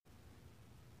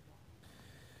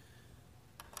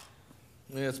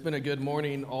Yeah, it's been a good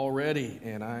morning already,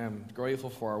 and I am grateful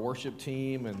for our worship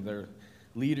team and their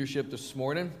leadership this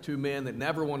morning. Two men that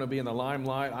never want to be in the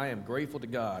limelight. I am grateful to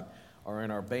God are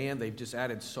in our band. They've just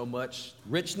added so much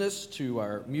richness to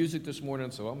our music this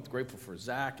morning, so I'm grateful for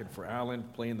Zach and for Alan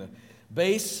playing the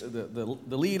bass, the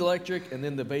lead electric, and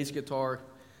then the bass guitar.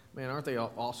 Man, aren't they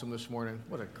all awesome this morning?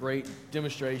 What a great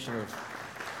demonstration of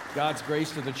God's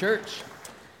grace to the church.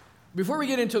 Before we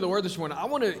get into the word this morning, I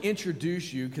want to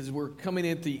introduce you because we're coming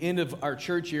at the end of our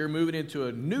church year, moving into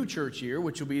a new church year,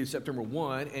 which will be September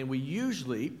 1, and we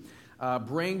usually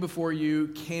bring before you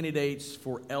candidates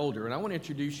for elder. And I want to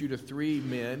introduce you to three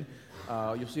men.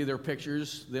 You'll see their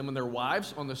pictures, them and their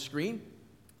wives on the screen,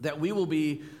 that we will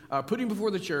be putting before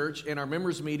the church in our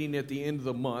members meeting at the end of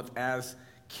the month as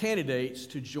candidates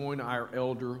to join our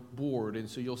elder board. And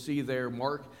so you'll see there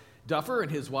Mark Duffer and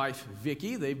his wife,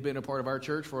 Vicki. They've been a part of our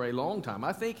church for a long time.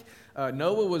 I think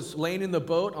Noah was laying in the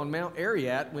boat on Mount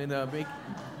Ararat when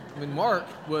Mark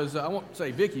was, I won't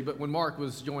say Vicki, but when Mark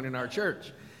was joining our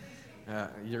church.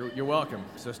 You're welcome,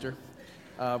 sister.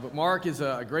 But Mark is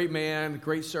a great man,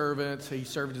 great servant. He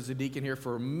served as a deacon here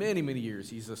for many, many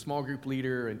years. He's a small group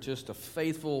leader and just a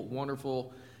faithful,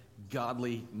 wonderful,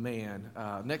 godly man.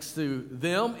 Next to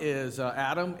them is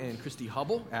Adam and Christy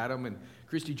Hubble. Adam and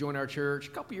Christy joined our church a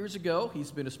couple years ago.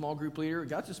 He's been a small group leader.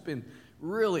 God's just been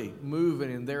really moving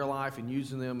in their life and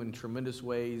using them in tremendous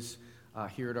ways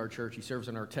here at our church. He serves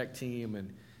on our tech team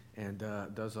and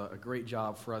does a great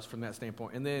job for us from that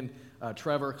standpoint. And then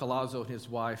Trevor Colazzo and his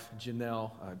wife,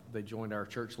 Janelle, they joined our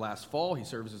church last fall. He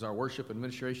serves as our worship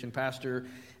administration pastor,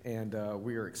 and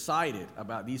we are excited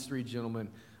about these three gentlemen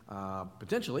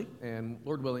potentially, and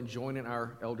Lord willing, joining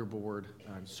our elder board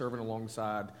and serving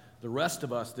alongside the rest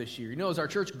of us this year. You know, as our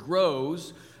church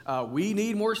grows, we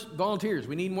need more volunteers.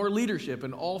 We need more leadership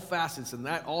in all facets, and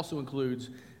that also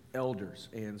includes elders.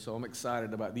 And so I'm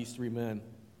excited about these three men,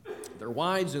 their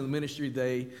wives, and the ministry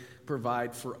they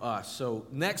provide for us. So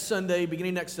next Sunday,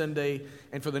 beginning next Sunday,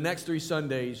 and for the next 3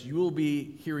 Sundays, you will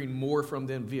be hearing more from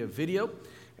them via video.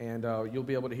 And you'll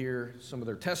be able to hear some of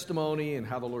their testimony and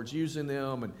how the Lord's using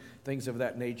them and things of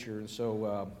that nature. And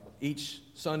so each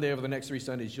Sunday over the next 3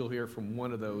 Sundays, you'll hear from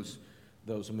one of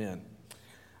those men.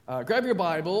 Grab your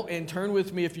Bible and turn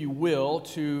with me, if you will,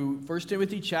 to 1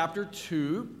 Timothy chapter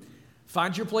 2.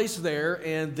 Find your place there,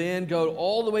 and then go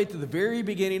all the way to the very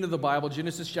beginning of the Bible,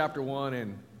 Genesis chapter 1,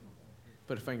 and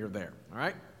put a finger there, all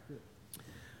right?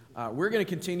 We're going to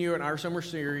continue in our summer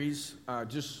series,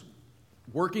 just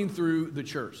working through the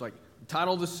church. Like, the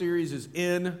title of the series is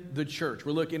In the Church.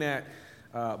 We're looking at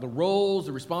the roles,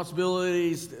 the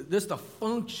responsibilities, just the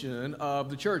function of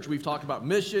the church. We've talked about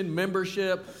mission,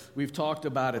 membership. We've talked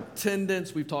about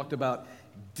attendance. We've talked about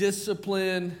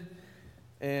discipline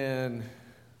and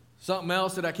something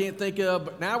else that I can't think of.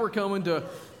 But now we're coming to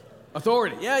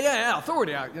authority. Yeah,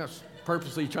 authority. I was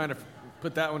purposely trying to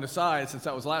put that one aside since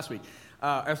that was last week.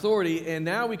 Authority, and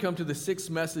now we come to the 6th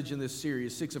message in this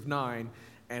series, 6 of 9,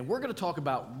 and we're going to talk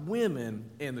about women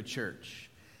in the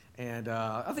church. And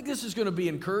I think this is going to be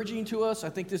encouraging to us. I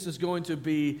think this is going to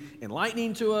be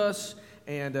enlightening to us,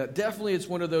 and definitely it's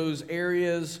one of those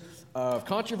areas of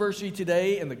controversy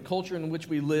today in the culture in which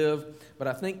we live, but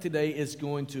I think today is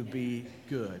going to be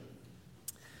good.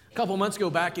 A couple months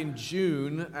ago, back in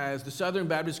June, as the Southern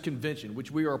Baptist Convention, which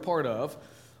we are a part of,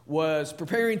 was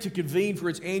preparing to convene for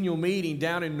its annual meeting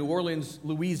down in New Orleans,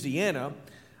 Louisiana,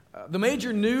 the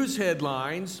major news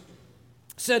headlines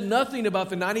said nothing about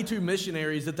the 92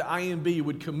 missionaries that the IMB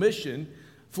would commission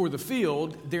for the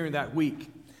field during that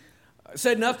week.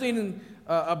 Said nothing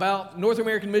about North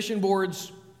American Mission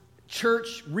Board's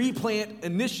Church Replant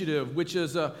Initiative, which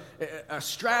is a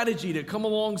strategy to come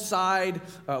alongside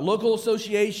local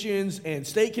associations and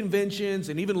state conventions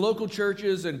and even local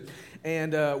churches and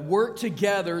work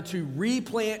together to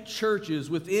replant churches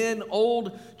within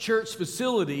old church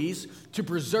facilities to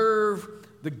preserve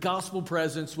the gospel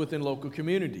presence within local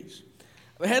communities.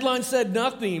 The headline said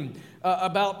nothing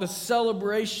about the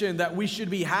celebration that we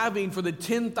should be having for the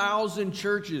 10,000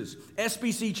 churches,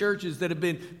 SBC churches that have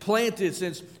been planted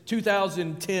since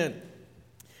 2010.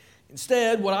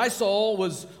 Instead, what I saw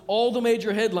was all the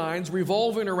major headlines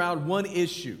revolving around one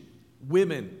issue: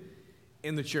 women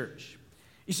in the church.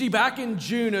 You see, back in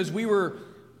June, as we were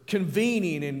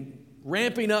convening and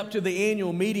ramping up to the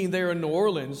annual meeting there in New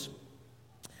Orleans,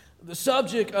 the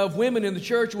subject of women in the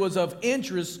church was of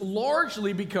interest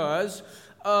largely because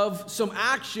of some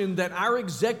action that our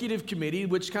executive committee,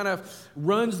 which kind of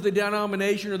runs the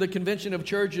denomination or the convention of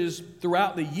churches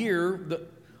throughout the year,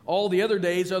 all the other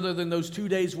days other than those 2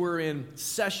 days we're in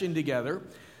session together,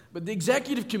 but the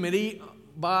executive committee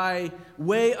by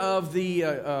way of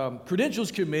the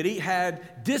Credentials Committee,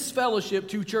 had disfellowshipped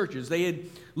two churches. They had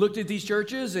looked at these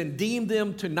churches and deemed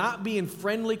them to not be in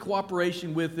friendly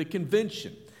cooperation with the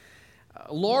convention,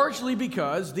 largely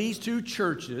because these two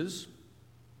churches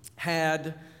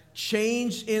had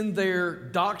changed in their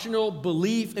doctrinal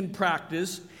belief and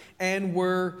practice and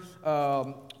were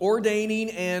ordaining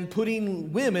and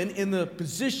putting women in the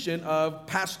position of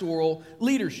pastoral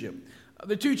leadership.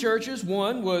 The two churches,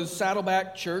 one was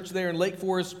Saddleback Church there in Lake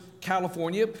Forest,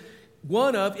 California.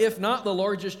 One of, if not the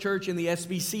largest church in the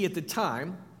SBC at the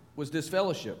time, was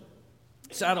disfellowship.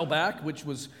 Saddleback, which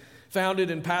was founded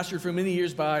and pastored for many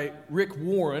years by Rick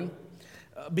Warren,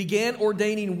 began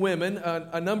ordaining women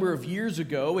a number of years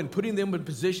ago and putting them in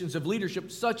positions of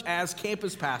leadership, such as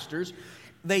campus pastors.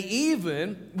 They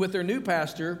even, with their new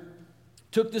pastor,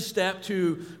 took the step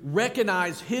to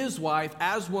recognize his wife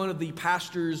as one of the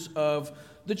pastors of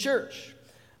the church.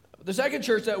 The second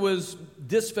church that was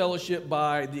disfellowshipped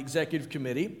by the executive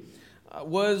committee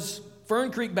was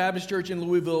Fern Creek Baptist Church in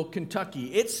Louisville, Kentucky.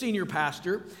 Its senior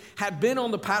pastor had been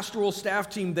on the pastoral staff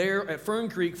team there at Fern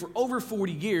Creek for over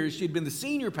 40 years. She had been the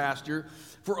senior pastor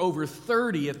for over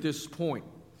 30 at this point.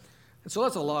 And so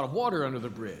that's a lot of water under the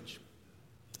bridge.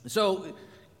 So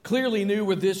clearly knew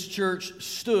where this church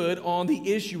stood on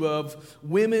the issue of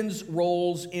women's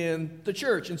roles in the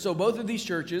church. And so both of these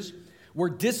churches were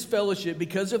disfellowshipped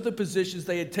because of the positions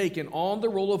they had taken on the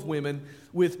role of women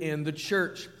within the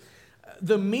church.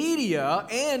 The media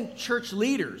and church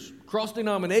leaders, cross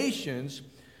denominations,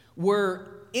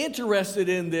 were interested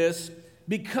in this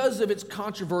because of its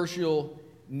controversial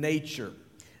nature.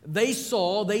 They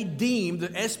deemed the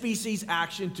SBC's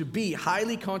action to be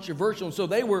highly controversial, and so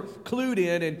they were clued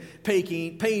in and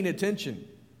paying attention.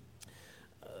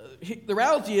 The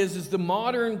reality is the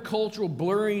modern cultural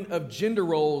blurring of gender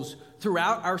roles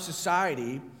throughout our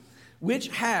society, which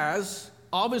has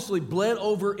obviously bled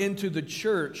over into the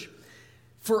church.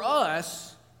 For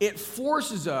us, it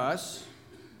forces us,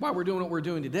 while we're doing what we're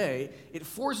doing today, it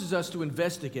forces us to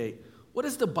investigate, what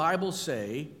does the Bible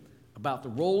say about the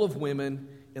role of women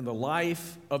in the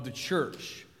life of the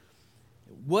church?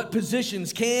 What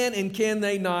positions can and can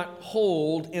they not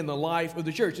hold in the life of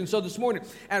the church? And so this morning,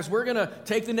 as we're going to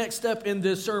take the next step in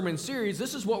this sermon series,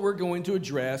 this is what we're going to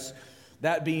address,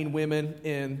 that being women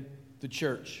in the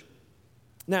church.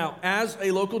 Now, as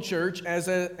a local church, as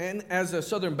a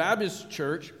Southern Baptist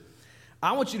church,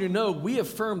 I want you to know we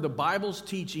affirm the Bible's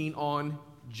teaching on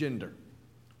gender.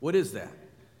 What is that?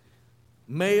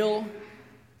 Male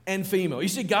and female. You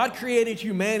see, God created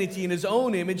humanity in His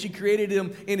own image. He created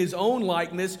them in His own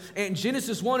likeness. And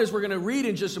Genesis 1, as we're going to read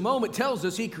in just a moment, tells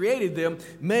us He created them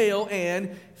male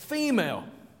and female.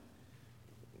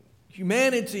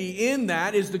 Humanity in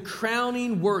that is the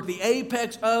crowning work, the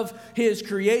apex of His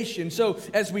creation. So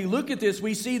as we look at this,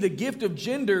 we see the gift of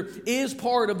gender is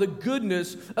part of the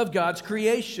goodness of God's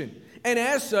creation. And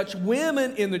as such,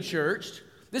 women in the church,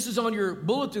 this is on your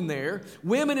bulletin there,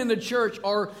 women in the church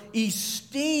are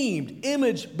esteemed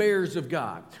image bearers of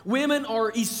God. Women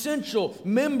are essential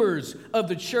members of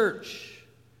the church.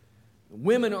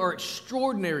 Women are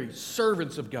extraordinary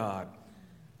servants of God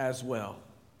as well.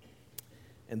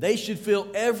 And they should fill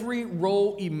every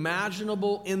role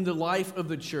imaginable in the life of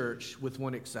the church, with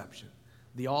one exception: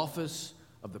 the office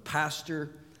of the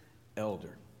pastor,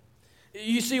 elder.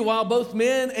 You see, while both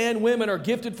men and women are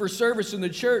gifted for service in the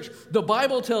church, the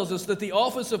Bible tells us that the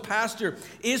office of pastor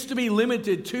is to be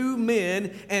limited to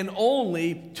men and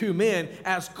only to men,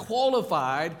 as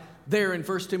qualified there in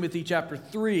 1 Timothy chapter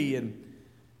 3 and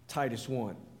Titus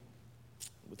 1.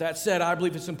 With that said, I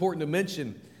believe it's important to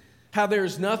mention how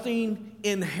there's nothing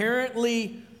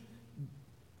inherently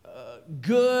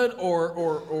good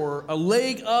or a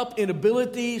leg up in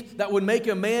ability that would make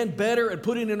a man better at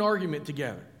putting an argument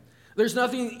together. There's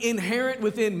nothing inherent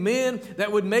within men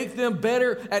that would make them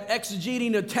better at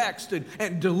exegeting a text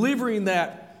and delivering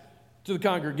that to the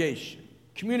congregation.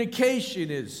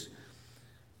 Communication is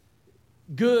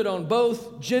good on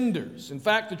both genders. In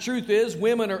fact, the truth is,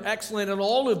 women are excellent in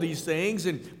all of these things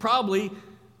and probably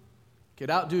could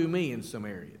outdo me in some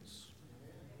areas.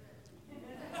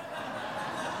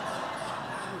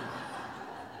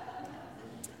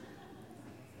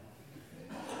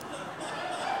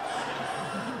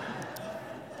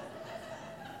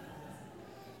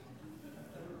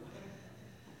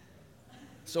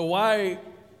 So why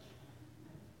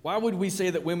would we say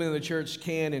that women in the church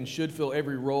can and should fill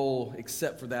every role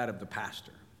except for that of the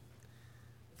pastor?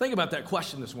 Think about that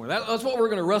question this morning. That's what we're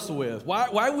going to wrestle with.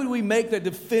 Why would we make that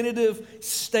definitive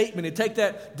statement and take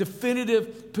that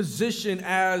definitive position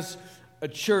as a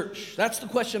church? That's the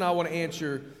question I want to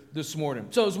answer this morning.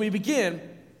 So as we begin,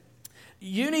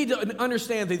 you need to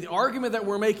understand that the argument that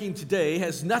we're making today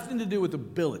has nothing to do with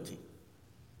ability.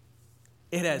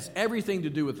 It has everything to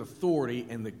do with authority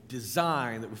and the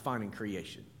design that we find in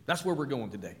creation. That's where we're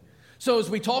going today. So as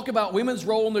we talk about women's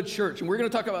role in the church, and we're going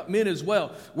to talk about men as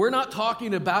well, we're not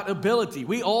talking about ability.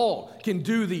 We all can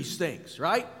do these things,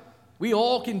 right? We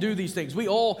all can do these things. We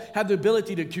all have the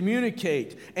ability to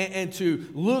communicate and to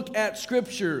look at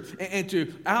Scripture and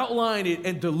to outline it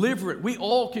and deliver it. We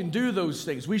all can do those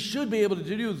things. We should be able to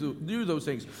do those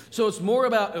things. So it's more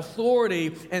about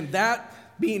authority and that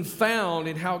being found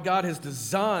in how God has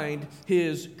designed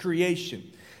His creation.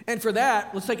 And for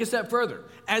that, let's take a step further.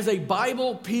 As a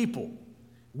Bible people,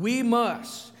 we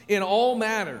must, in all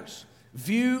matters,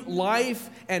 view life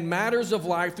and matters of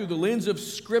life through the lens of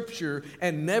Scripture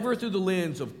and never through the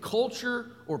lens of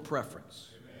culture or preference.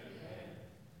 Amen.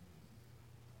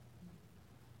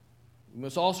 We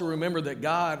must also remember that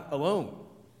God alone,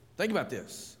 think about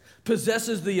this,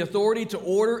 possesses the authority to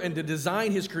order and to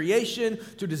design His creation,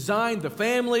 to design the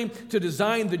family, to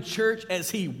design the church as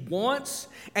He wants,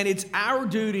 and it's our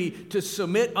duty to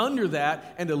submit under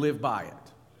that and to live by it.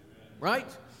 Amen.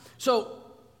 Right? So,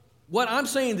 what I'm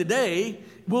saying today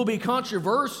will be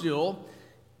controversial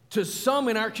to some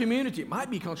in our community. It might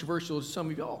be controversial to some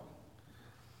of y'all.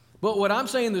 But what I'm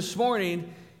saying this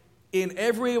morning, in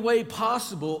every way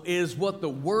possible, is what the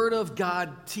Word of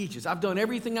God teaches. I've done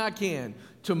everything I can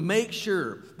to make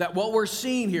sure that what we're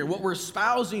seeing here, what we're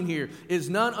espousing here, is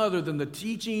none other than the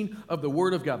teaching of the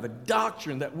Word of God, the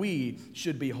doctrine that we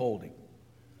should be holding.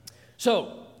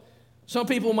 So, some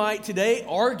people might today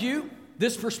argue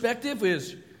this perspective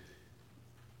is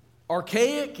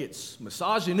archaic, it's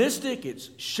misogynistic, it's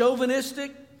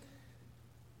chauvinistic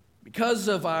because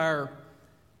of our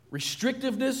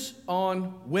restrictiveness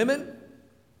on women.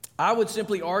 I would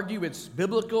simply argue it's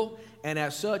biblical, and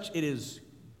as such, it is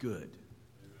good.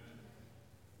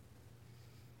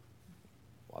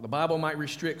 While the Bible might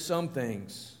restrict some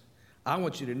things, I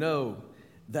want you to know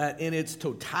that in its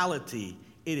totality,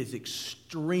 it is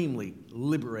extremely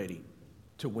liberating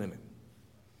to women.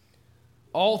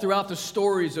 All throughout the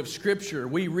stories of Scripture,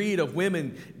 we read of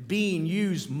women being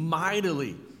used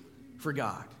mightily for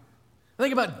God.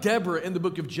 Think about Deborah in the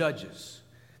book of Judges.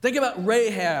 Think about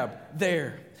Rahab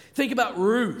there. Think about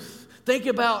Ruth. Think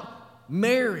about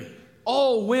Mary.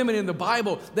 All women in the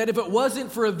Bible that if it wasn't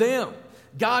for them,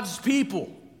 God's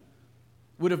people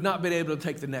would have not been able to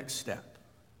take the next step.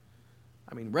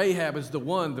 I mean, Rahab is the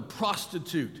one, the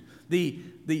prostitute,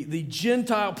 the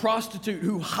Gentile prostitute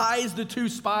who hides the two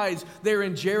spies there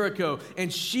in Jericho,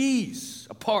 and she's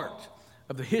a part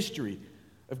of the history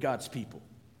of God's people.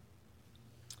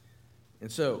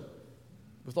 And so,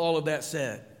 with all of that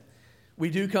said, we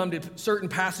do come to certain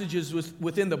passages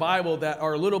within the Bible that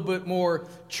are a little bit more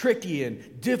tricky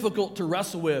and difficult to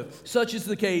wrestle with. Such is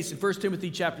the case in 1 Timothy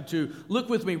chapter 2. Look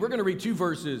with me. We're going to read two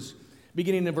verses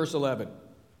beginning in verse 11.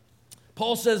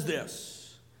 Paul says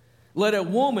this, "Let a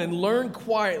woman learn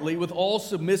quietly with all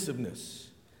submissiveness.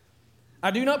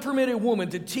 I do not permit a woman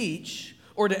to teach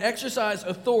or to exercise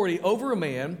authority over a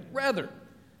man. Rather,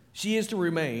 she is to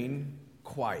remain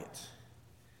quiet."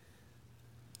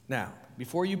 Now,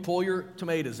 before you pull your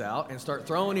tomatoes out and start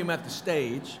throwing them at the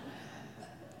stage,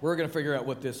 we're going to figure out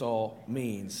what this all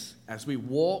means as we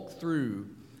walk through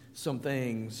some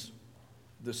things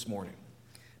this morning.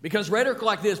 Because rhetoric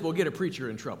like this will get a preacher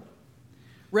in trouble.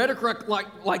 Rhetoric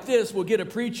like this will get a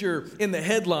preacher in the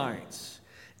headlines.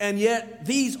 And yet,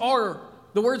 these are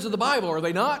the words of the Bible, are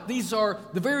they not? These are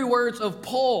the very words of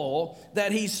Paul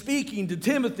that he's speaking to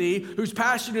Timothy, who's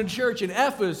pastoring a church in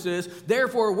Ephesus.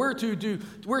 Therefore, we're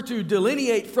to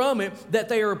delineate from it that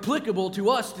they are applicable to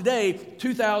us today,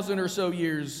 2,000 or so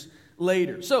years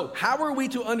later. So, how are we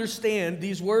to understand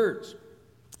these words?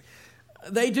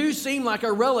 They do seem like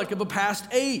a relic of a past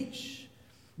age.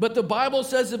 But the Bible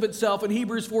says of itself in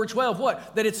Hebrews 4:12,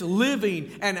 what? That it's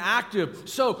living and active.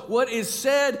 So what is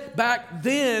said back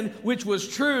then, which was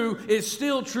true, is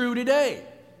still true today.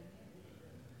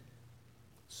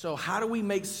 So how do we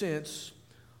make sense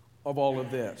of all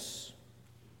of this?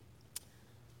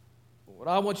 What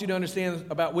I want you to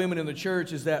understand about women in the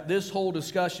church is that this whole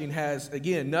discussion has,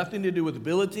 again, nothing to do with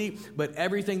ability, but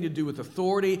everything to do with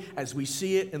authority as we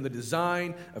see it in the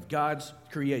design of God's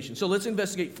creation. So let's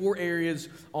investigate 4 areas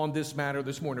on this matter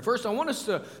this morning. First, I want us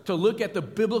to look at the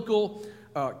biblical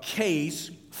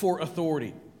case for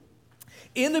authority.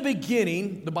 In the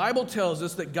beginning, the Bible tells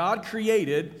us that God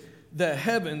created the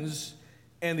heavens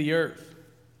and the earth.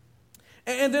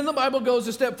 And then the Bible goes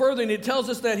a step further, and it tells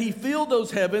us that he filled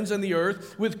those heavens and the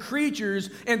earth with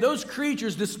creatures, and those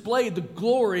creatures displayed the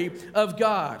glory of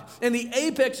God. And the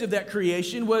apex of that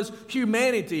creation was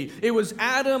humanity. It was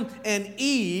Adam and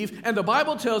Eve, and the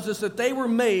Bible tells us that they were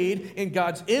made in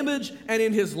God's image and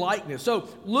in his likeness. So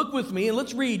look with me, and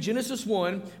let's read Genesis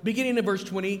 1, beginning in verse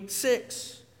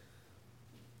 26.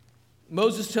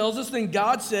 Moses tells us, "Then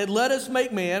God said, 'Let us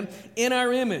make man in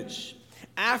our image,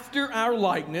 after our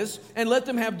likeness, and let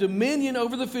them have dominion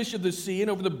over the fish of the sea,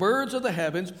 and over the birds of the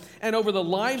heavens, and over the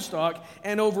livestock,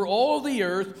 and over all the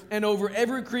earth, and over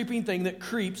every creeping thing that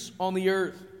creeps on the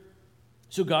earth.'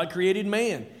 So God created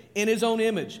man in his own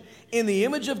image. In the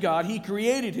image of God, he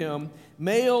created him,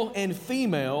 male and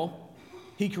female,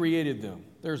 he created them."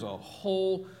 There's a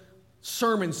whole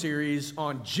sermon series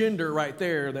on gender right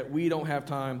there that we don't have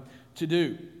time to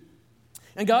do.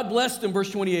 "And God blessed them," verse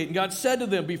 28, "and God said to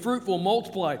them, 'Be fruitful,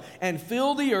 multiply, and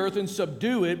fill the earth, and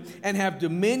subdue it, and have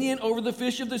dominion over the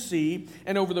fish of the sea,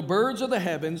 and over the birds of the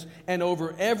heavens, and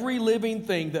over every living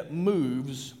thing that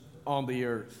moves on the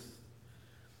earth.'"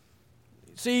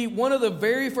 See, one of the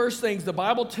very first things the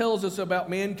Bible tells us about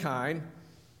mankind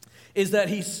is that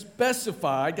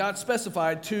God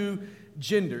specified two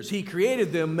genders. He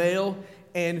created them male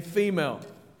and female.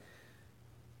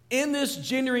 In this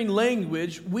gendering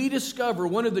language, we discover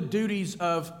one of the duties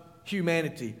of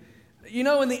humanity. You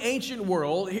know, in the ancient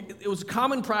world, it was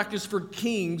common practice for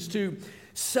kings to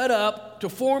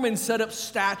form and set up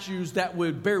statues that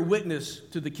would bear witness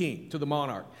to the king, to the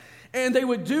monarch. And they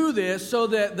would do this so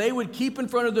that they would keep in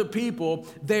front of the people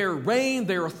their reign,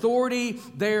 their authority,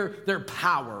 their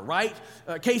power, right?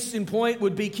 Case in point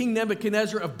would be King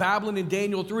Nebuchadnezzar of Babylon in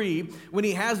Daniel 3, when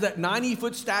he has that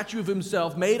 90-foot statue of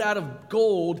himself made out of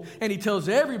gold, and he tells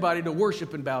everybody to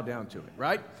worship and bow down to it,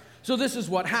 right? So this is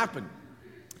what happened.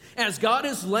 As God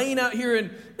is laying out here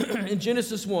in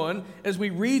Genesis 1, as we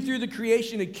read through the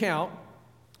creation account,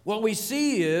 what we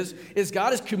see is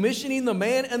God is commissioning the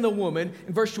man and the woman,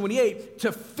 in verse 28,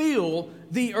 to fill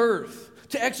the earth,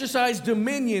 to exercise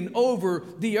dominion over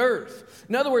the earth.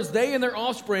 In other words, they and their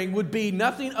offspring would be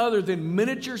nothing other than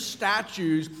miniature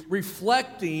statues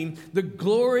reflecting the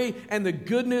glory and the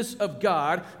goodness of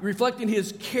God, reflecting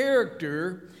his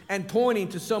character and pointing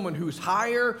to someone who's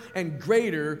higher and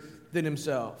greater than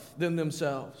themselves.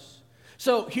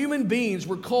 So human beings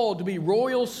were called to be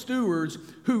royal stewards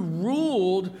who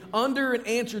ruled under and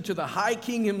answered to the high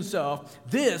king himself.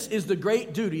 This is the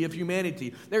great duty of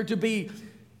humanity. They're to be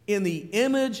in the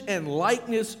image and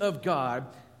likeness of God,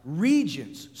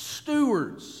 regents,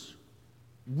 stewards,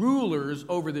 rulers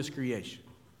over this creation,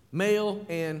 male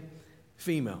and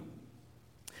female.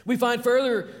 We find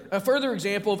a further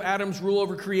example of Adam's rule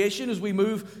over creation as we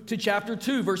move to chapter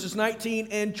 2, verses 19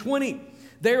 and 20.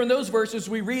 There in those verses,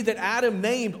 we read that Adam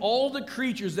named all the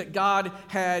creatures that God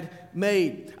had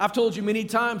made. I've told you many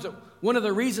times that one of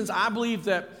the reasons I believe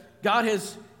that God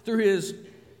has, through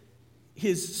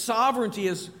his sovereignty,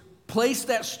 has placed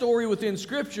that story within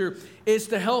Scripture is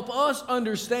to help us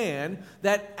understand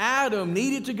that Adam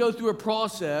needed to go through a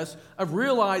process of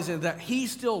realizing that he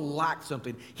still lacked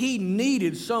something. He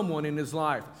needed someone in his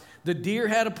life. The deer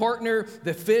had a partner,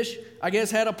 the fish, I guess,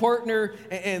 had a partner,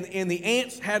 and the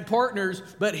ants had partners,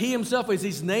 but he himself, as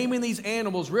he's naming these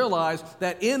animals, realized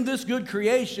that in this good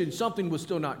creation, something was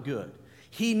still not good.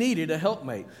 He needed a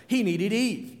helpmate. He needed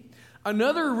Eve.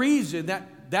 Another reason that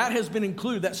has been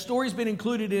included, that story's been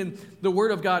included in the Word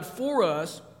of God for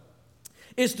us,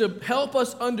 is to help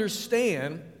us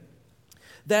understand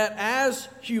that as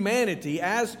humanity,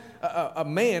 as a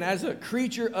man, as a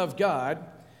creature of God,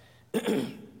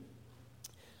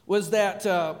 was that,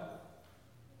 I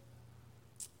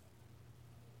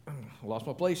lost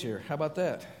my place here. How about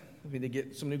that? I need to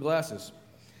get some new glasses.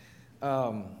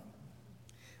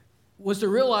 Was to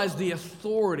realize the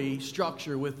authority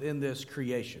structure within this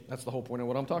creation. That's the whole point of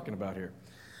what I'm talking about here.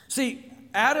 See,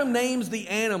 Adam names the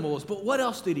animals, but what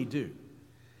else did he do?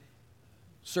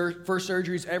 First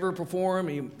surgeries ever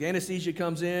performed, anesthesia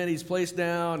comes in, he's placed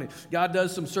down, and God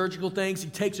does some surgical things.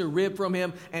 He takes a rib from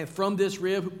him, and from this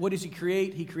rib, what does he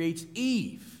create? He creates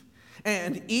Eve.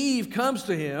 And Eve comes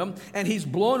to him, and he's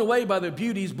blown away by the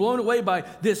beauty. He's blown away by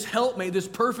this helpmate, this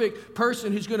perfect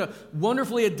person who's going to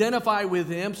wonderfully identify with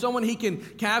him, someone he can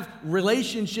have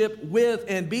relationship with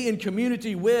and be in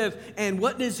community with. And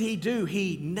what does he do?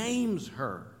 He names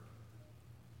her.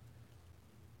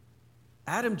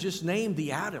 Adam just named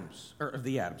the atoms.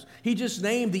 He just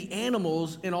named the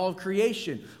animals in all of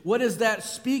creation. What does that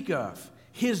speak of?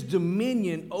 His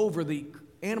dominion over the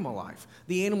animal life,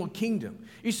 the animal kingdom.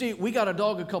 You see, we got a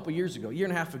dog a couple years ago, a year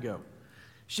and a half ago.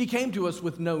 She came to us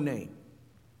with no name.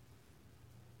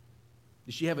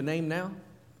 Does she have a name now?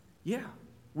 Yeah,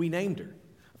 we named her.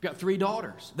 I've got 3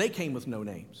 daughters. They came with no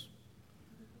names.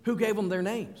 Who gave them their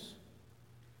names?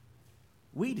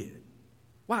 We did.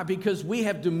 Why? Because we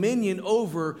have dominion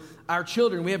over our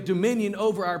children. We have dominion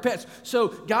over our pets. So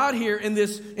God here in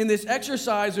this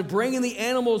exercise of bringing the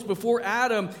animals before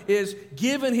Adam is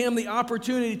giving him the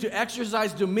opportunity to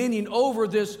exercise dominion over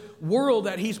this world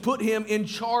that he's put him in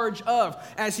charge of.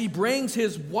 As he brings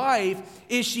his wife,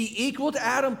 is she equal to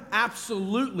Adam?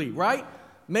 Absolutely, right?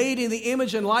 Made in the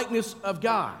image and likeness of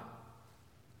God.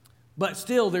 But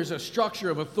still, there's a structure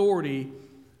of authority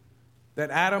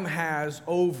that Adam has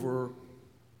over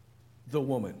the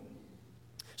woman.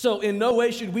 So in no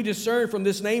way should we discern from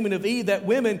this naming of Eve that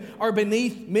women are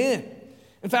beneath men.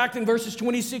 In fact, in verses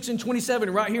 26 and 27,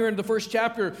 right here in the first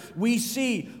chapter, we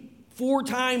see 4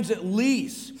 times at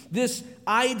least this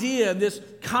idea, this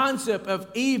concept of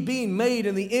Eve being made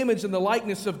in the image and the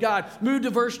likeness of God. Move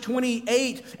to verse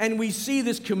 28, and we see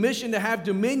this commission to have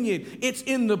dominion. It's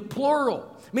in the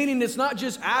plural, meaning it's not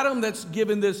just Adam that's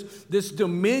given this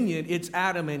dominion, it's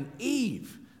Adam and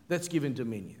Eve that's given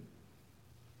dominion.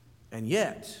 And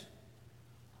yet,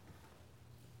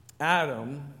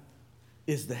 Adam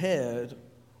is the head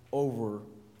over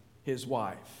his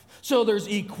wife. So there's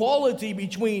equality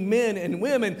between men and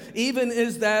women, even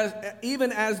as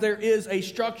there is a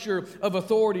structure of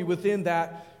authority within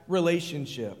that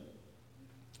relationship.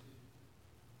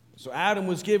 So Adam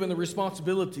was given the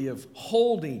responsibility of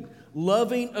holding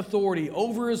loving authority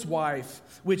over his wife,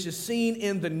 which is seen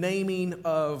in the naming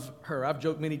of her. I've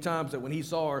joked many times that when he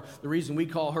saw her, the reason we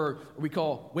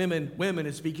call women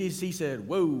is because he said,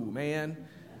 "Whoa, man."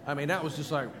 I mean, that was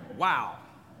just like, wow.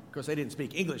 Of course, they didn't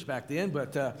speak English back then,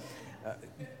 but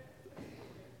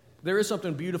there is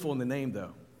something beautiful in the name,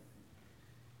 though.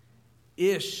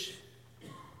 Ish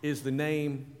is the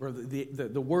name, or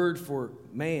the word for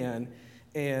man,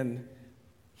 and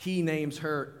he names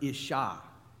her Isha.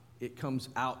 It comes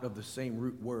out of the same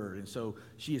root word, and so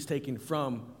she is taken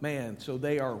from man, so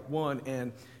they are one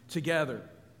and together.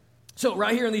 So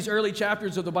right here in these early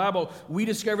chapters of the Bible, we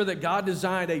discover that God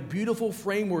designed a beautiful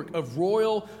framework of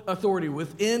royal authority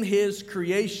within his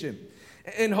creation.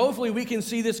 And hopefully we can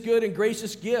see this good and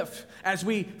gracious gift as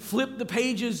we flip the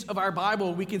pages of our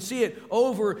Bible. We can see it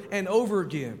over and over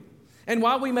again. And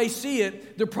while we may see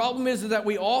it, the problem is that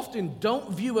we often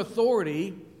don't view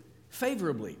authority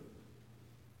favorably.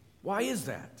 Why is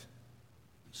that?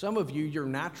 Some of you, your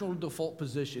natural default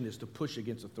position is to push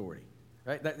against authority,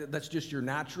 right? That's just your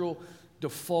natural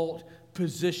default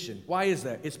position. Why is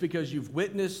that? It's because you've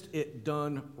witnessed it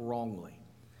done wrongly.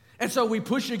 And so we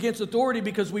push against authority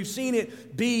because we've seen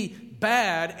it be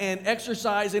bad and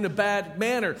exercised in a bad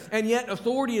manner. And yet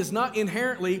authority is not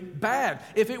inherently bad.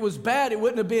 If it was bad, it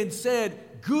wouldn't have been said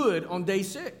good on day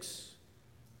 6,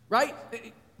 right?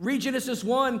 Read Genesis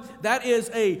 1, that is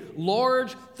a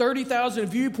large 30,000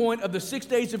 viewpoint of the 6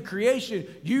 days of creation.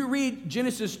 You read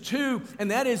Genesis 2, and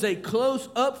that is a close,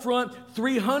 upfront,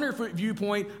 300-foot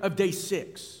viewpoint of day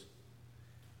 6.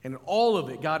 And all of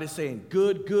it, God is saying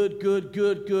good, good, good,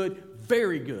 good, good,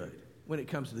 very good when it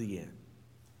comes to the end.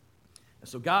 And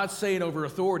so God's saying over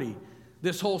authority,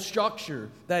 this whole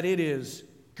structure, that it is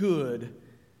good,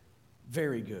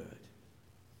 very good.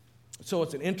 So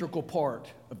it's an integral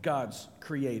part of God's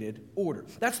created order.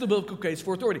 That's the biblical case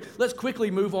for authority. Let's quickly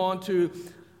move on to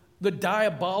the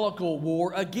diabolical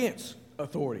war against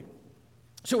authority.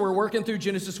 So we're working through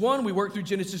Genesis 1. We work through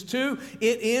Genesis 2.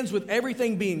 It ends with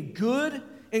everything being good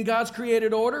in God's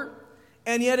created order.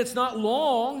 And yet it's not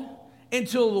long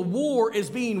until the war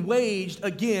is being waged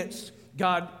against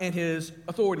God and his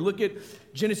authority. Look at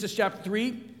Genesis chapter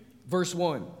 3, verse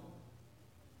 1.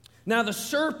 Now the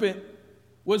serpent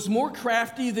was more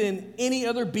crafty than any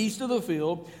other beast of the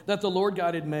field that the Lord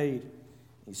God had made.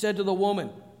 He said to the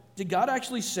woman, "Did God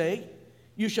actually say,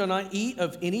 'You shall not eat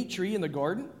of any tree in the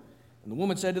garden?' And the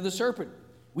woman said to the serpent,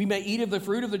 'We may eat of the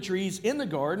fruit of the trees in the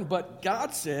garden, but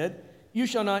God said, You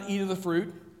shall not eat of the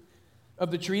fruit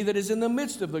of the tree that is in the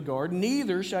midst of the garden,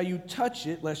 neither shall you touch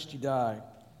it, lest you die.'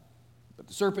 But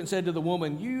the serpent said to the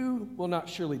woman, 'You will not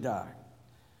surely die.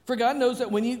 For God knows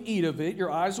that when you eat of it, your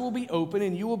eyes will be open,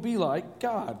 and you will be like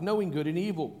God, knowing good and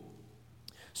evil.'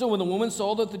 So when the woman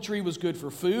saw that the tree was good for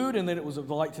food, and that it was a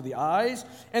delight to the eyes,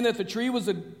 and that the tree was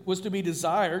to be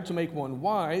desired to make one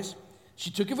wise, she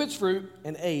took of its fruit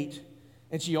and ate,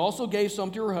 and she also gave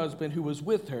some to her husband who was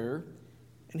with her,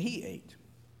 and he ate."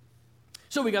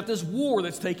 So we got this war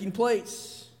that's taking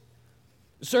place.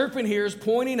 The serpent here is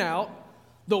pointing out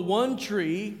the one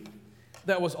tree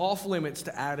that was off limits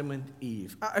to Adam and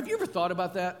Eve. Have you ever thought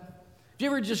about that? Have If you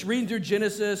ever just read through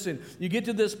Genesis and you get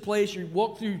to this place, you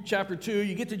walk through chapter 2,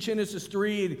 you get to Genesis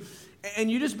 3, and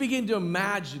you just begin to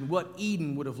imagine what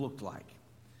Eden would have looked like.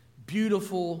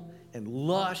 Beautiful and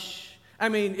lush. I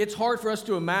mean, it's hard for us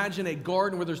to imagine a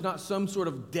garden where there's not some sort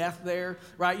of death there,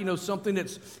 right? You know, something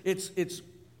that's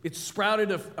it's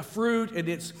sprouted a fruit, and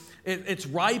it's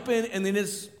ripened, and then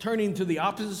it's turning to the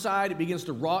opposite side. It begins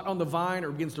to rot on the vine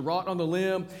or begins to rot on the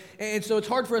limb. And so it's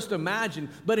hard for us to imagine.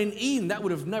 But in Eden, that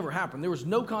would have never happened. There was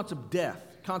no concept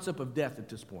of death at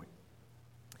this point.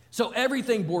 So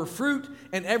everything bore fruit,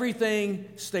 and everything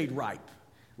stayed ripe.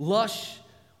 Lush,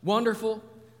 wonderful,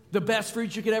 the best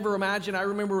fruit you could ever imagine. I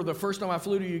remember the first time I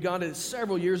flew to Uganda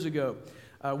several years ago.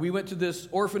 We went to this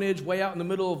orphanage way out in the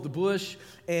middle of the bush,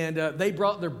 and they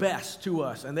brought their best to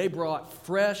us, and they brought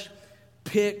fresh,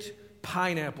 picked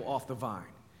pineapple off the vine.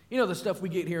 You know the stuff we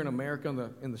get here in America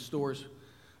in the stores?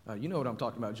 You know what I'm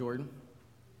talking about, Jordan.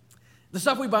 The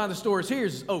stuff we buy in the stores here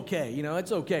is okay, you know,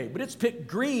 it's okay. But it's picked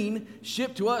green,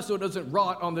 shipped to us so it doesn't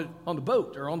rot on the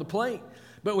boat or on the plane.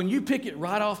 But when you pick it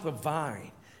right off the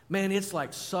vine, man, it's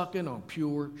like sucking on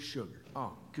pure sugar.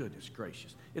 Oh, goodness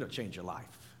gracious. It'll change your life.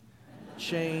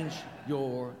 Change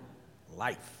your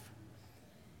life.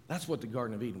 That's what the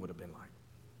Garden of Eden would have been like.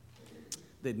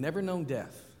 They'd never known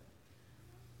death.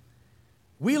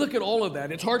 We look at all of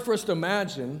that. It's hard for us to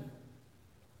imagine.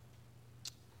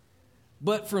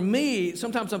 But for me,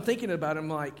 sometimes I'm thinking about it, I'm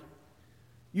like,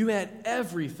 you had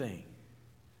everything,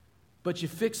 but you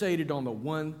fixated on the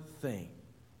one thing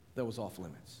that was off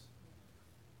limits.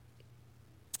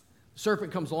 The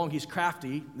serpent comes along, he's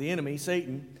crafty, the enemy,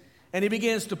 Satan, and he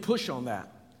begins to push on that.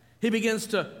 He begins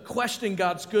to question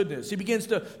God's goodness. He begins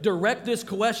to direct this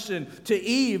question to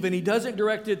Eve, and he doesn't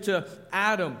direct it to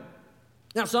Adam.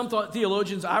 Now, some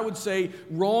theologians, I would say,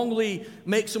 wrongly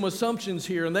make some assumptions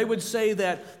here, and they would say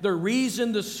that the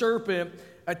reason the serpent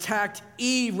attacked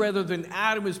Eve rather than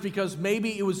Adam is because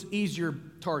maybe it was easier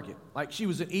target, like she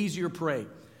was an easier prey.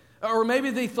 Or maybe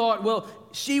they thought, well,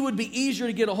 she would be easier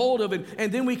to get a hold of,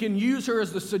 and then we can use her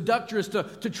as the seductress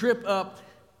to trip up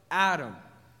Adam.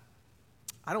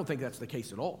 I don't think that's the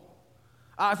case at all.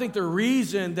 I think the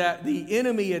reason that the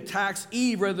enemy attacks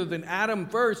Eve rather than Adam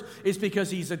first is because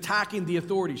he's attacking the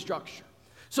authority structure.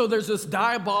 So there's this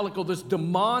diabolical, this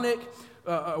demonic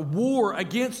war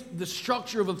against the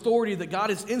structure of authority that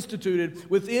God has instituted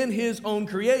within his own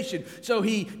creation. So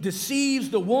he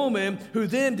deceives the woman, who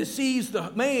then deceives the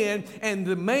man, and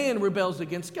the man rebels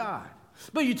against God.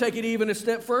 But you take it even a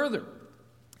step further.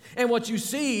 And what you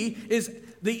see is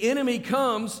the enemy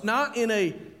comes not in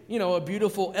a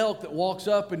beautiful elk that walks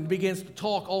up and begins to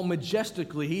talk all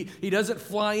majestically. He doesn't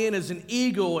fly in as an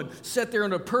eagle and sit there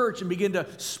on a perch and begin to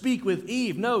speak with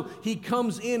Eve. No, he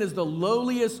comes in as the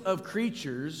lowliest of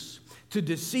creatures to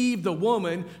deceive the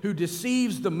woman who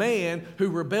deceives the man who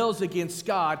rebels against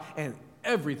God, and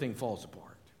everything falls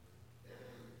apart.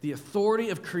 The authority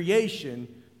of creation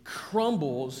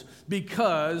crumbles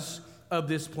because of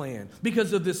this plan,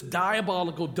 because of this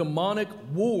diabolical, demonic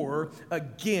war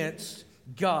against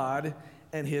God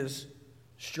and his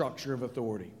structure of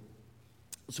authority.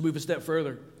 Let's move a step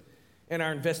further in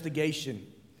our investigation.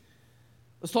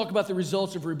 Let's talk about the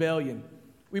results of rebellion.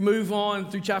 We move on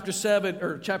through chapter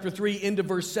 3 into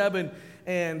verse 7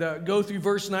 and go through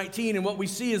verse 19, and what we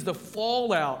see is the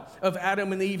fallout of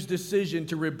Adam and Eve's decision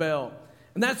to rebel.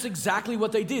 And that's exactly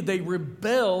what they did. They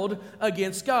rebelled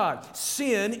against God.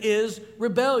 Sin is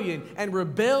rebellion, and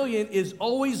rebellion is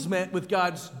always met with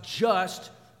God's just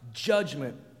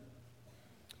judgment.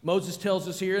 Moses tells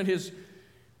us here in his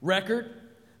record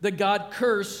that God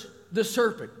cursed the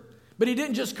serpent. But he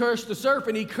didn't just curse the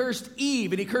serpent, he cursed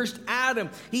Eve and he cursed Adam.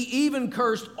 He even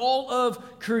cursed all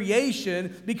of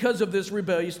creation because of this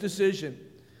rebellious decision.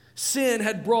 Sin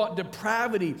had brought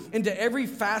depravity into every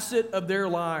facet of their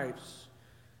lives.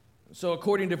 So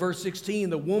according to verse 16,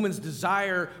 the woman's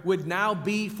desire would now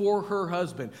be for her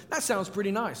husband. That sounds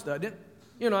pretty nice, doesn't it?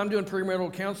 You know, I'm doing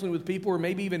premarital counseling with people, or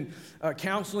maybe even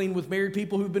counseling with married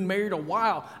people who've been married a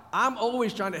while. I'm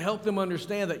always trying to help them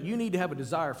understand that you need to have a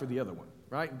desire for the other one,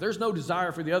 right? If there's no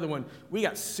desire for the other one, we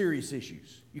got serious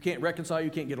issues. You can't reconcile, you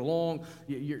can't get along,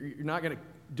 you're not going to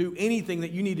do anything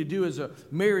that you need to do as a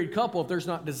married couple if there's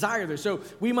not desire there. So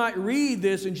we might read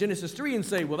this in Genesis 3 and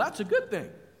say, well, that's a good thing.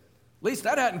 At least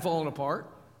that hadn't fallen apart.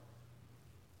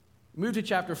 Move to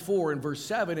chapter 4 and verse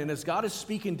 7, and as God is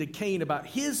speaking to Cain about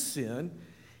his sin,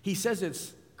 he says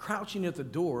it's crouching at the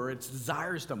door. Its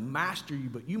desires to master you,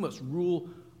 but you must rule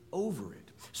over it.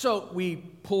 So we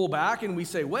pull back and we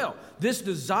say, well, this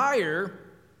desire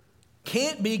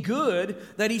can't be good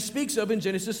that he speaks of in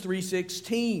Genesis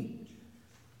 3:16.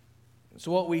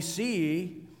 So what we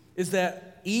see is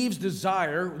that Eve's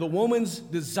desire, the woman's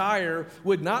desire,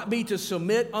 would not be to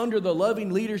submit under the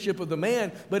loving leadership of the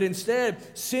man, but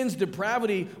instead, sin's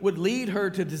depravity would lead her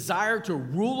to desire to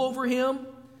rule over him,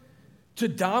 to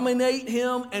dominate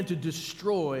him, and to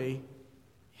destroy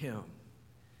him.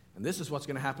 And this is what's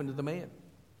going to happen to the man.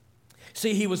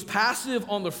 See, he was passive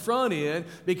on the front end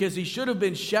because he should have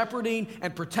been shepherding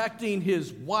and protecting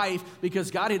his wife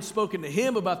because God had spoken to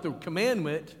him about the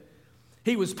commandment.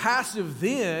 He was passive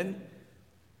then.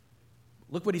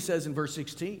 Look what he says in verse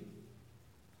 16.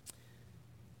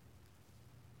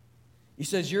 He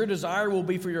says, your desire will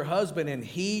be for your husband, and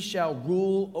he shall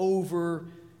rule over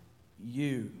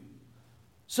you.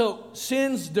 So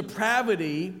sin's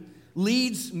depravity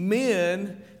leads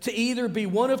men to either be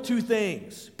one of two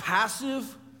things,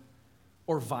 passive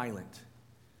or violent.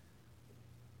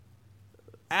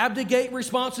 Abdicate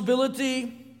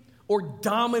responsibility or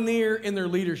domineer in their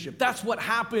leadership. That's what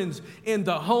happens in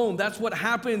the home. That's what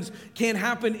can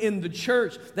happen in the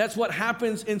church. That's what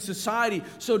happens in society.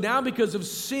 So now because of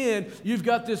sin, you've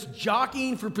got this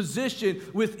jockeying for position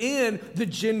within the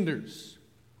genders.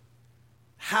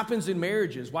 Happens in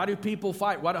marriages. Why do people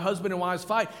fight? Why do husband and wives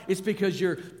fight? It's because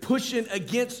you're pushing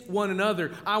against one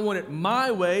another. I want it my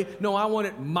way. No, I want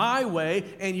it my way.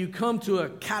 And you come to a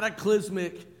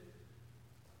cataclysmic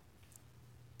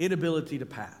inability to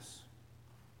pass.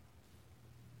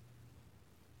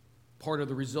 Part of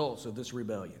the results of this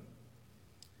rebellion.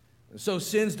 And so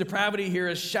sin's depravity here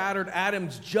has shattered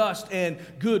Adam's just and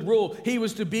good rule. He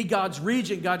was to be God's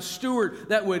regent, God's steward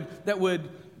that would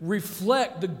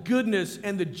reflect the goodness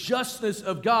and the justness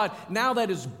of God. Now that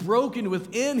is broken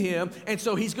within him, and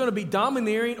so he's going to be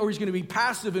domineering or he's going to be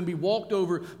passive and be walked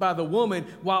over by the woman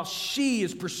while she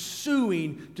is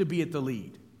pursuing to be at the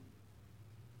lead.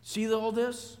 See all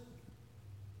this?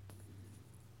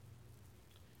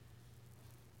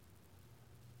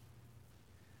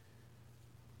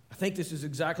 I think this is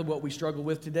exactly what we struggle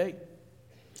with today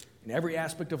in every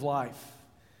aspect of life.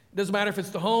 It doesn't matter if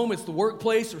it's the home, it's the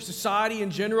workplace, or society in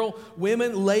general.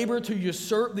 Women labor to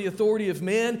usurp the authority of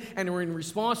men, and in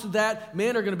response to that,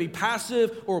 men are going to be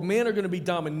passive or men are going to be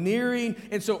domineering.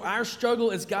 And so our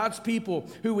struggle as God's people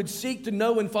who would seek to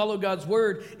know and follow God's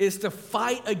word is to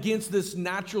fight against this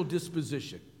natural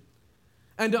disposition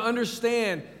and to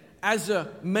understand as a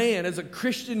man, as a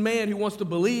Christian man who wants to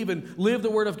believe and live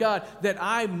the word of God, that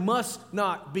I must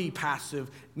not be passive,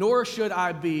 nor should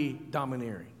I be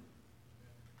domineering.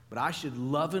 But I should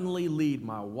lovingly lead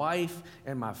my wife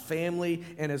and my family.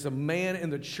 And as a man in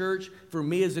the church, for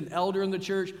me as an elder in the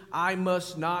church, I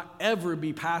must not ever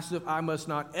be passive. I must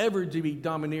not ever be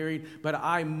domineering, but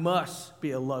I must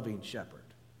be a loving shepherd.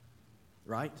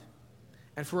 Right?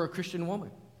 And for a Christian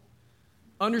woman,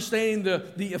 understanding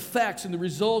the effects and the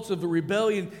results of the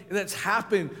rebellion that's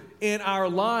happened in our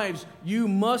lives, you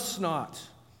must not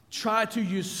try to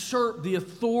usurp the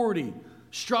authority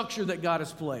structure that God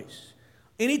has placed.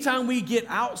 Anytime we get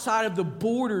outside of the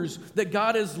borders that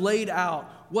God has laid out,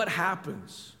 what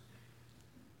happens?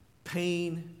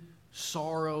 Pain,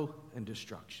 sorrow, and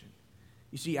destruction.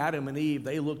 You see, Adam and Eve,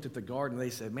 they looked at the garden and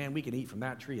they said, man, we can eat from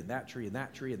that tree and that tree and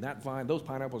that tree and that vine. Those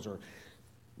pineapples are,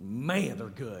 man, they're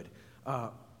good.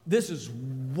 This is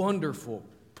wonderful,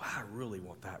 but I really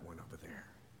want that one over there.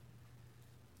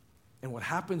 And what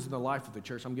happens in the life of the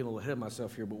church, I'm getting a little ahead of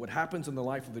myself here, but what happens in the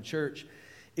life of the church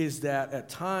is that at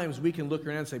times we can look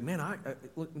around and say, man, I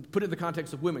put it in the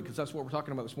context of women, because that's what we're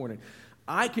talking about this morning.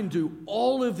 I can do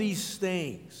all of these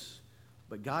things,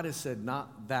 but God has said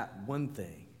not that one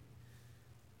thing,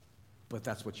 but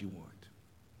that's what you want.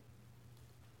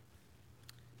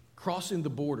 Crossing the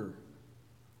border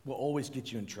will always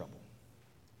get you in trouble.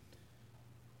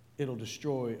 It'll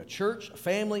destroy a church, a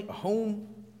family, a home,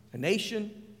 a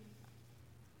nation.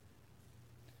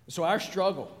 So our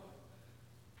struggle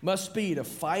must be to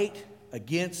fight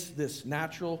against this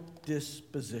natural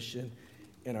disposition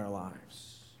in our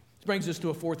lives. This brings us to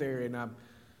a fourth area, and I'm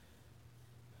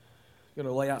going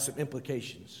to lay out some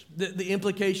implications. The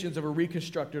implications of a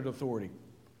reconstructed authority.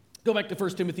 Go back to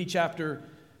 1 Timothy chapter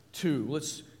 2.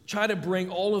 Let's try to bring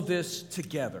all of this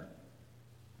together.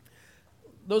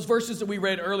 Those verses that we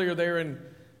read earlier there in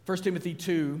 1 Timothy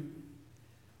 2,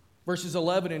 verses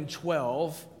 11 and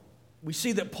 12, we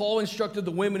see that Paul instructed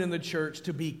the women in the church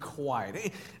to be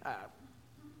quiet.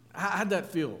 How'd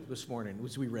that feel this morning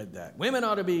as we read that? Women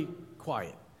ought to be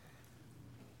quiet.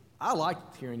 I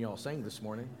liked hearing y'all sing this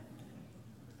morning.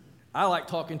 I like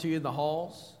talking to you in the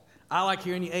halls. I like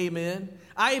hearing you amen.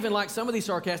 I even like some of these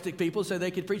sarcastic people say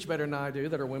they could preach better than I do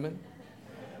that are women.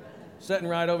 Sitting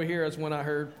right over here is one I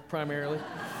heard primarily.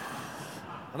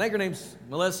 I think her name's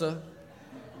Melissa.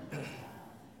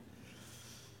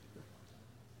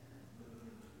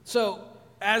 So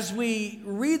as we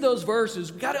read those verses,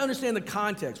 we've got to understand the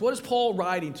context. What is Paul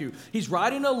writing to? He's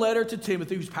writing a letter to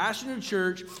Timothy, who's pastoring a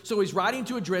church, so he's writing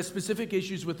to address specific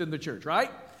issues within the church, right?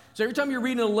 So every time you're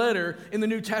reading a letter in the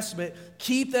New Testament,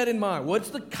 keep that in mind. What's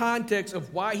the context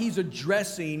of why he's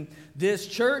addressing this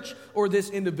church or this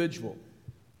individual?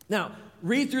 Now,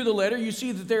 read through the letter, you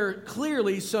see that there are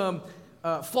clearly some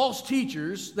false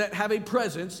teachers that have a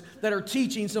presence that are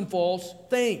teaching some false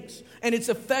things. And it's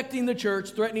affecting the church,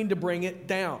 threatening to bring it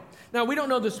down. Now, we don't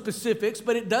know the specifics,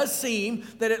 but it does seem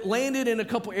that it landed in a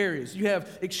couple areas. You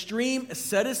have extreme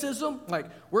asceticism, like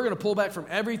we're going to pull back from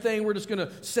everything. We're just going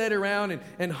to sit around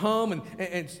and hum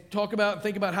and talk about and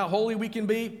think about how holy we can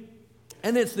be.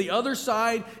 And it's the other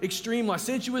side, extreme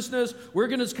licentiousness. We're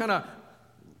going to just kind of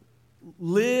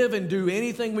live and do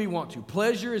anything we want to.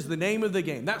 Pleasure is the name of the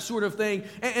game, that sort of thing.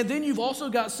 And then you've also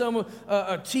got some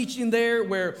teaching there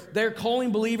where they're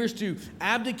calling believers to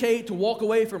abdicate, to walk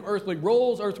away from earthly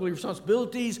roles, earthly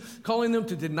responsibilities, calling them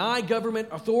to deny government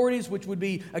authorities, which would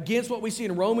be against what we see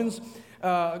in Romans,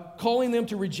 calling them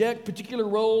to reject particular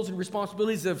roles and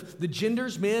responsibilities of the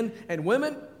genders, men and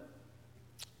women.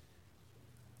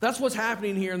 That's what's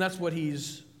happening here, and that's what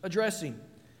he's addressing.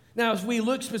 Now, as we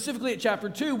look specifically at chapter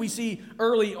 2, we see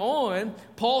early on,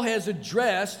 Paul has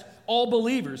addressed all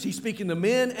believers. He's speaking to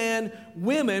men and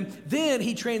women. Then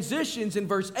he transitions in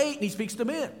verse 8 and he speaks to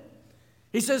men.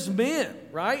 He says, men,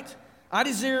 right? I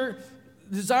desire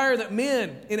that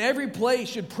men in every place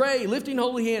should pray, lifting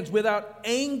holy hands without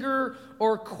anger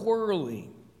or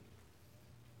quarreling.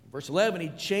 Verse 11, he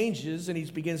changes and he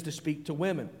begins to speak to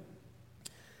women.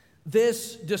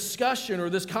 This discussion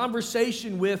or this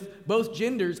conversation with both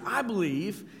genders, I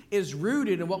believe, is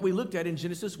rooted in what we looked at in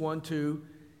Genesis 1, 2,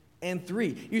 and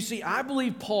 3. You see, I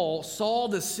believe Paul saw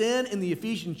the sin in the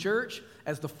Ephesian church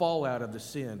as the fallout of the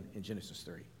sin in Genesis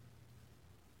 3.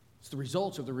 It's the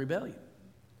results of the rebellion.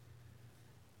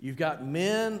 You've got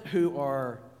men who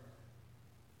are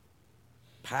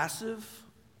passive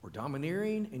or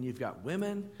domineering, and you've got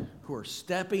women who are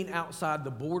stepping outside the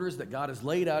borders that God has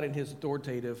laid out in his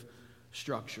authoritative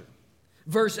structure.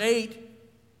 Verse 8,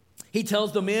 he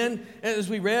tells the men, as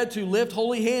we read, to lift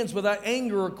holy hands without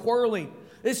anger or quarreling.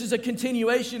 This is a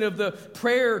continuation of the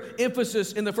prayer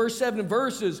emphasis in the first 7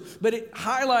 verses, but it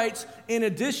highlights, in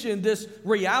addition, this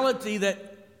reality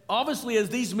that obviously as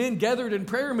these men gathered in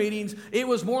prayer meetings, it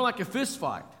was more like a fist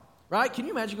fight. Right? Can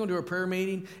you imagine going to a prayer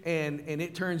meeting and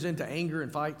it turns into anger and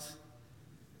fights?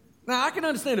 Now, I can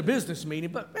understand a business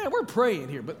meeting, but man, we're praying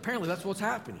here. But apparently that's what's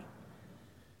happening.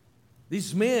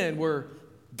 These men were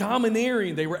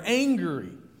domineering. They were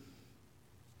angry.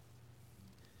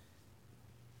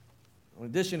 In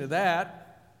addition to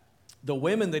that, the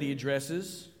women that he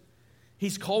addresses,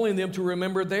 he's calling them to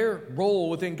remember their role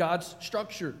within God's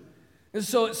structure. And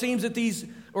so it seems that these,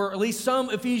 or at least some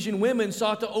Ephesian women,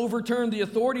 sought to overturn the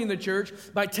authority in the church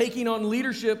by taking on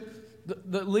leadership,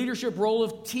 the leadership role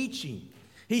of teaching.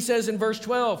 He says in verse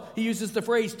 12, he uses the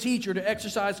phrase teacher to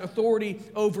exercise authority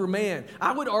over man.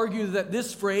 I would argue that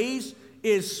this phrase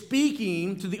is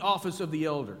speaking to the office of the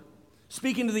elder,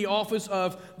 speaking to the office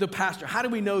of the pastor. How do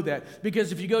we know that?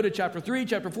 Because if you go to chapter 3,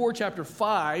 chapter 4, chapter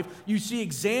 5, you see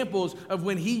examples of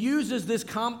when he uses this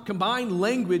combined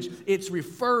language, it's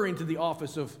referring to the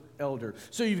office of elder.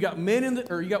 So you've got women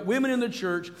in the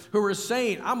church who are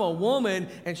saying, I'm a woman,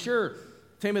 and sure,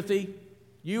 Timothy,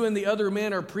 you and the other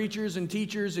men are preachers and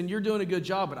teachers, and you're doing a good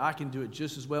job, but I can do it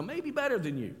just as well, maybe better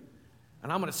than you.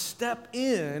 And I'm going to step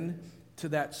in to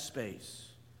that space.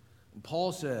 And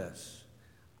Paul says,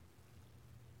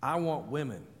 I want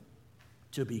women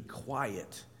to be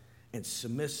quiet and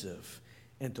submissive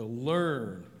and to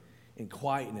learn in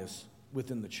quietness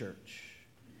within the church.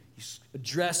 He's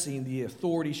addressing the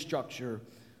authority structure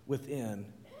within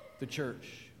the church.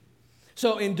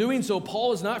 So in doing so,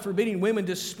 Paul is not forbidding women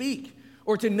to speak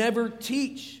or to never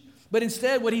teach. But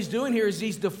instead, what he's doing here is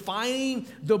he's defining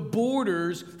the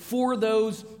borders for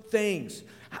those things.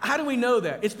 How do we know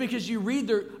that? It's because you read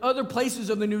the other places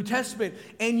of the New Testament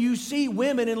and you see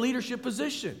women in leadership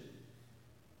position.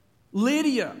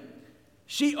 Lydia,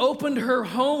 she opened her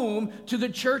home to the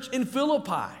church in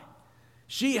Philippi.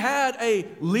 She had a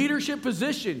leadership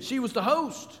position. She was the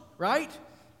host, right?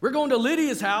 We're going to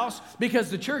Lydia's house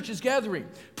because the church is gathering.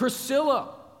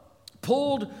 Priscilla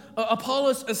pulled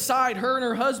Apollos aside, her and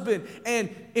her husband,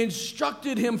 and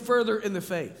instructed him further in the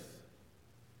faith.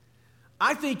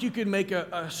 I think you could make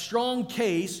a strong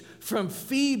case from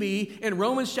Phoebe in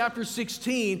Romans chapter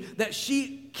 16 that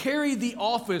she carried the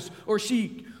office, or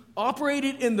she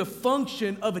operated in the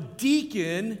function of a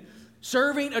deacon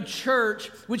serving a church,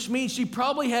 which means she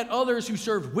probably had others who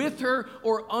served with her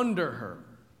or under her.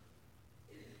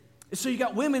 So you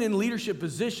got women in leadership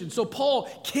positions. So Paul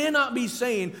cannot be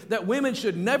saying that women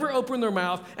should never open their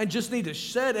mouth and just need to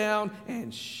sit down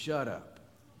and shut up.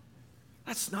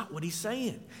 That's not what he's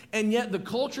saying. And yet the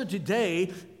culture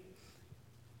today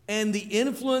and the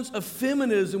influence of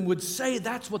feminism would say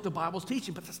that's what the Bible's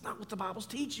teaching, but that's not what the Bible's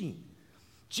teaching.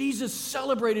 Jesus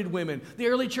celebrated women. The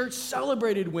early church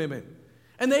celebrated women.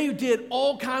 And they did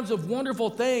all kinds of wonderful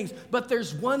things, but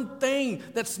there's one thing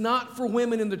that's not for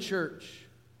women in the church,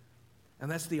 and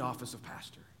that's the office of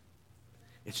pastor.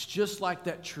 It's just like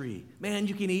that tree. Man,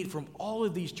 you can eat from all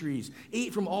of these trees,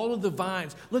 eat from all of the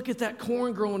vines. Look at that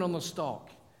corn growing on the stalk.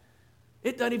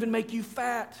 It doesn't even make you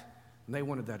fat. And they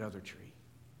wanted that other tree.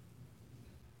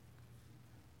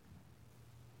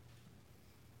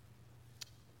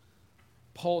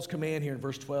 Paul's command here in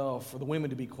verse 12 for the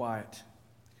women to be quiet.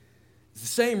 It's the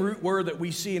same root word that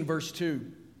we see in verse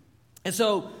 2. And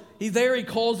so he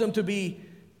calls them to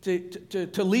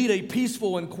lead a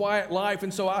peaceful and quiet life.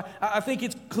 And so I think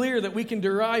it's clear that we can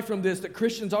derive from this that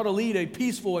Christians ought to lead a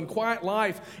peaceful and quiet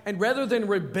life. And rather than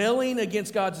rebelling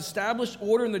against God's established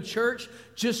order in the church,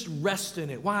 just rest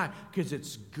in it. Why? Because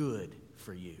it's good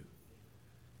for you.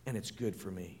 And it's good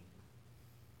for me.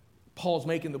 Paul's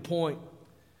making the point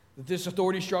that this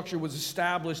authority structure was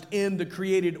established in the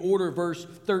created order, verse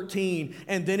 13,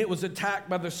 and then it was attacked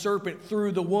by the serpent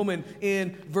through the woman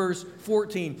in verse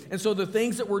 14. And so the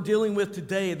things that we're dealing with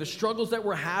today, the struggles that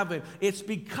we're having, it's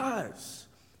because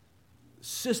the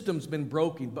system's been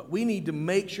broken, but we need to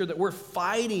make sure that we're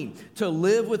fighting to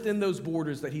live within those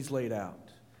borders that he's laid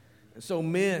out. And so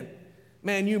men,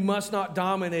 you must not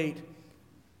dominate,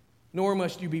 nor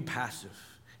must you be passive.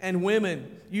 And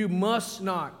women, you must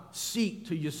not seek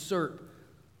to usurp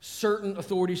certain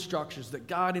authority structures that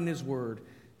God in His Word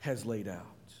has laid out.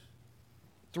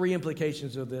 3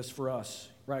 implications of this for us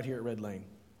right here at Red Lane.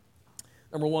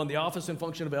 Number 1, the office and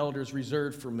function of elders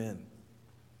reserved for men.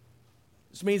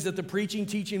 This means that the preaching,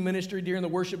 teaching ministry during the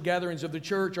worship gatherings of the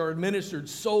church are administered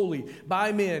solely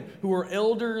by men who are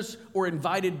elders or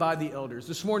invited by the elders.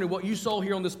 This morning, what you saw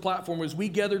here on this platform as we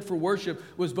gathered for worship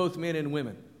was both men and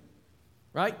women.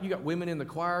 Right? You got women in the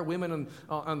choir, women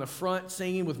on the front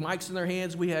singing with mics in their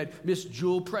hands. We had Miss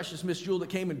Jewel, precious Miss Jewel, that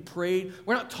came and prayed.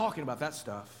 We're not talking about that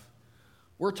stuff.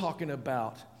 We're talking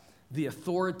about the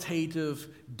authoritative,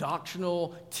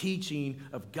 doctrinal teaching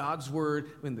of God's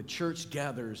Word when the church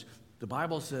gathers. The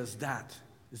Bible says that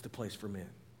is the place for men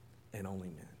and only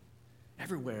men.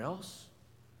 Everywhere else,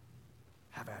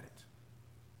 have at it.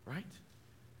 Right?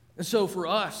 And so for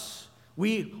us,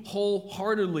 we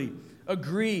wholeheartedly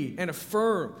agree and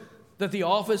affirm that the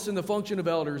office and the function of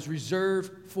elders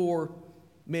reserved for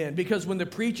men. Because when the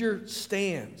preacher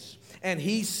stands and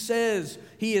he says,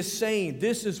 he is saying,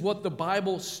 this is what the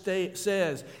Bible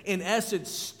says, in essence,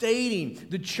 stating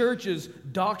the church's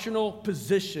doctrinal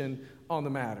position on the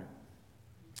matter.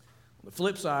 On the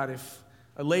flip side, if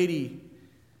a lady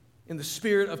in the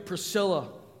spirit of Priscilla,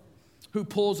 who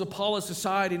pulls Apollos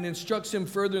aside and instructs him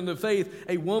further in the faith,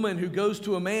 a woman who goes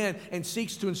to a man and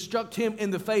seeks to instruct him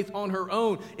in the faith on her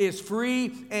own, is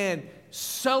free and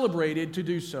celebrated to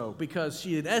do so, because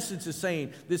she in essence is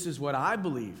saying, this is what I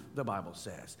believe the Bible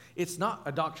says. It's not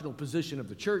a doctrinal position of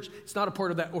the church. It's not a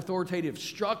part of that authoritative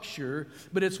structure,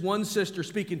 but it's one sister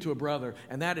speaking to a brother,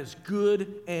 and that is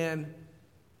good and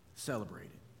celebrated.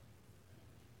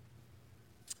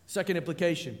 Second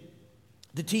implication.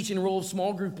 The teaching role of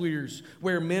small group leaders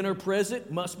where men are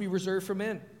present must be reserved for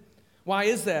men. Why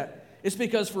is that? It's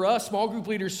because for us, small group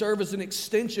leaders serve as an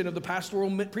extension of the pastoral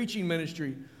preaching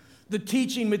ministry. The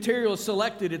teaching material is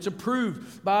selected. It's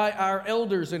approved by our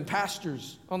elders and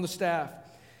pastors on the staff.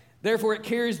 Therefore, it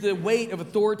carries the weight of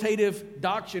authoritative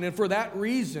doctrine. And for that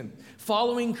reason,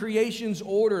 following creation's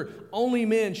order, only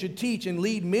men should teach and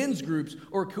lead men's groups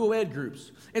or co-ed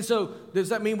groups. And so, does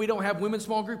that mean we don't have women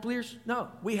small group leaders? No,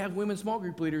 we have women small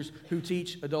group leaders who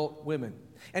teach adult women.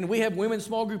 And we have women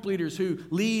small group leaders who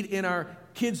lead in our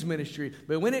kids ministry.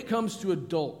 But when it comes to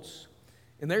adults,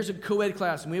 and there's a co-ed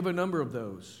class, and we have a number of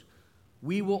those,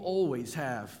 we will always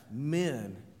have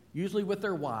men, usually with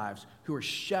their wives, who are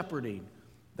shepherding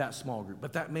that small group.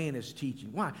 But that man is teaching.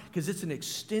 Why? Because it's an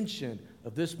extension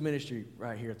of this ministry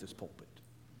right here at this pulpit.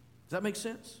 Does that make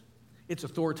sense? It's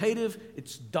authoritative,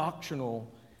 it's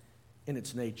doctrinal in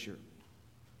its nature.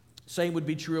 Same would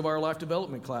be true of our life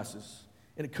development classes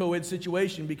in a co-ed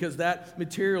situation, because that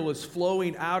material is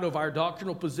flowing out of our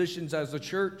doctrinal positions as a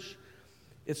church.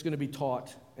 It's going to be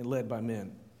taught and led by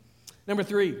men. Number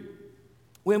 3,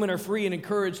 women are free and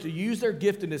encouraged to use their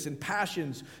giftedness and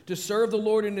passions to serve the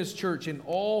Lord in His church in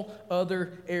all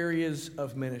other areas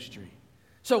of ministry.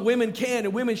 So women can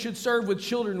and women should serve with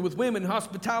children, with women,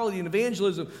 hospitality and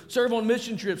evangelism, serve on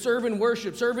mission trips, serve in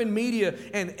worship, serve in media,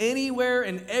 and anywhere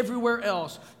and everywhere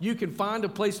else you can find a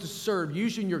place to serve,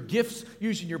 using your gifts,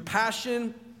 using your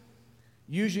passion,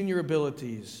 using your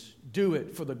abilities. Do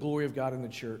it for the glory of God in the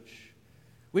church.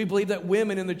 We believe that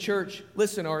women in the church,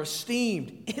 listen, are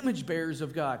esteemed image bearers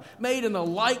of God, made in the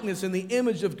likeness and the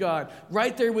image of God,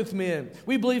 right there with men.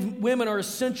 We believe women are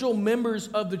essential members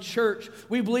of the church.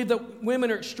 We believe that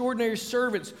women are extraordinary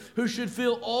servants who should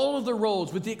fill all of the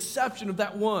roles with the exception of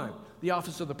that one, the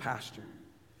office of the pastor.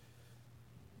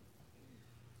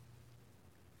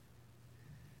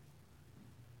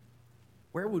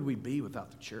 Where would we be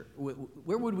without the church?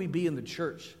 Where would we be in the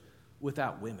church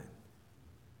without women?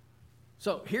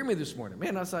 So hear me this morning.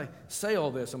 Man, as I say all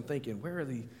this, I'm thinking,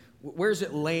 where's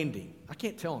it landing? I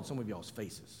can't tell on some of y'all's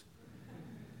faces.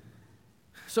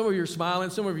 Some of you are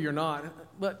smiling, some of you are not.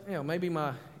 But, maybe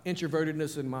my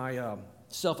introvertedness and my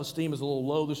self-esteem is a little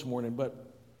low this morning.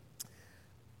 But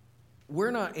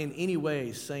we're not in any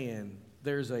way saying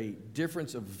there's a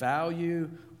difference of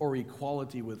value or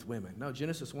equality with women. No,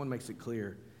 Genesis 1 makes it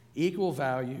clear. Equal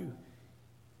value,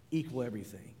 equal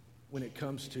everything when it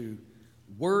comes to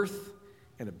worth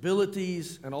and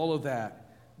abilities and all of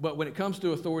that. But when it comes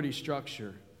to authority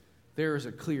structure, there is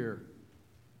a clear,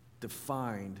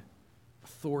 defined,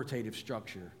 authoritative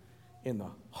structure in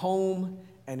the home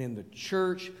and in the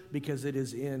church because it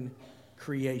is in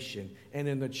creation. And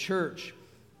in the church,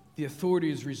 the authority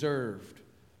is reserved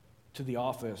to the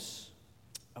office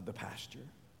of the pastor.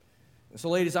 And so,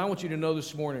 ladies, I want you to know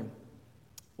this morning,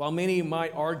 while many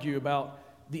might argue about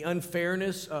the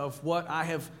unfairness of what I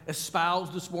have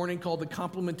espoused this morning called the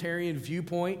complementarian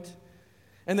viewpoint,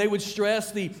 and they would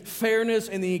stress the fairness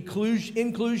and the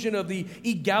inclusion of the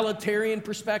egalitarian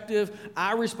perspective,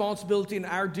 our responsibility and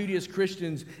our duty as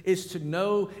Christians is to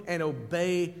know and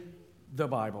obey the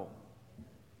Bible.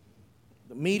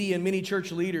 The media and many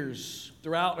church leaders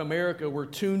throughout America were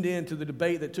tuned in to the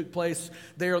debate that took place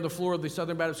there on the floor of the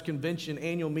Southern Baptist Convention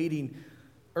annual meeting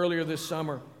earlier this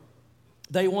summer.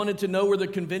 They wanted to know where the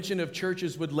convention of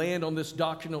churches would land on this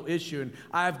doctrinal issue, and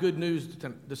I have good news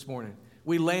this morning.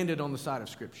 We landed on the side of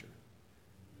Scripture.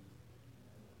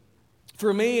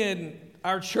 For me and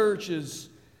our churches,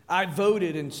 I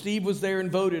voted, and Steve was there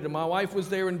and voted, and my wife was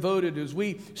there and voted. As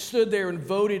we stood there and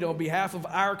voted on behalf of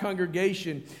our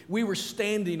congregation, we were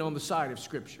standing on the side of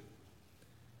Scripture.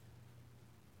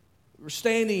 We were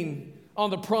standing on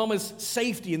the promised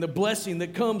safety and the blessing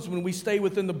that comes when we stay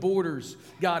within the borders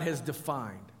God has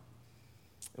defined.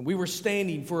 And we were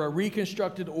standing for a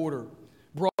reconstructed order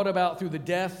brought about through the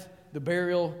death, the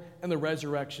burial, and the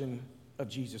resurrection of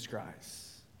Jesus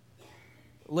Christ.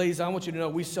 Ladies, I want you to know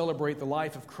we celebrate the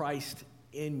life of Christ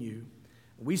in you.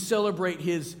 We celebrate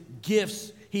His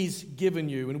gifts He's given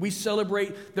you. And we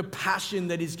celebrate the passion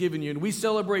that He's given you. And we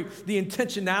celebrate the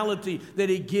intentionality that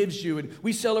He gives you. And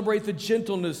we celebrate the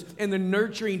gentleness and the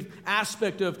nurturing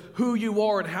aspect of who you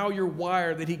are and how you're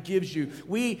wired that He gives you.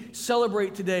 We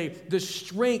celebrate today the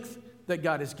strength that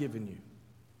God has given you.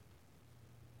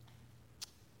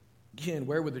 Again,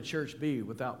 where would the church be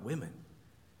without women?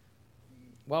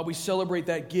 While we celebrate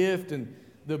that gift and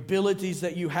the abilities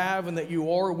that you have and that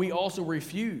you are, we also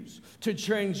refuse to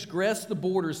transgress the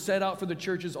borders set out for the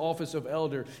church's office of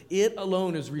elder. It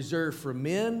alone is reserved for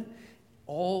men.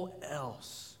 All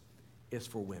else is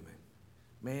for women.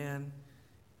 Man,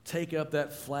 take up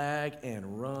that flag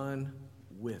and run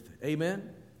with it. Amen?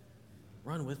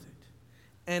 Run with it.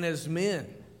 And as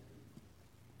men,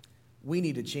 we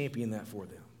need to champion that for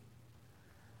them.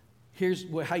 Here's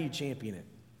how you champion it.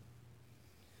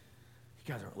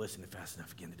 You guys aren't listening fast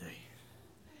enough again today.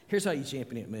 Here's how you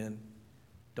champion it, men.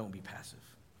 Don't be passive.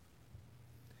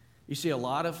 You see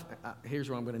here's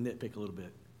where I'm going to nitpick a little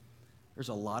bit. There's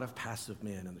a lot of passive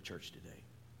men in the church today.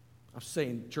 I'm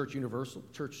saying church universal,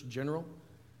 church general.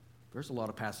 There's a lot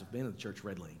of passive men in the church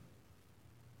red lane.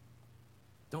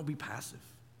 Don't be passive.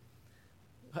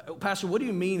 Pastor, what do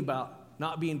you mean about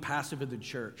not being passive in the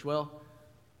church? Well,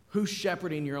 who's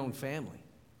shepherding your own family?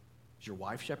 Is your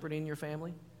wife shepherding your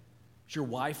family? Is your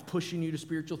wife pushing you to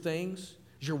spiritual things?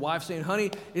 Is your wife saying,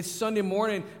 honey, it's Sunday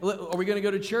morning, are we going to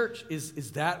go to church?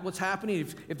 Is that what's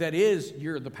happening? If that is,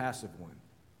 you're the passive one.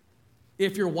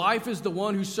 If your wife is the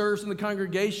one who serves in the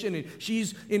congregation and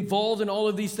she's involved in all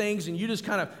of these things and you just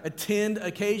kind of attend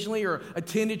occasionally or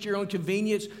attend at your own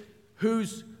convenience,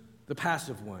 who's the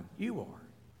passive one? You are.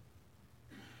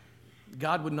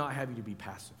 God would not have you to be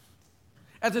passive.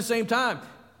 At the same time,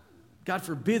 God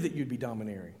forbid that you'd be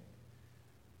domineering.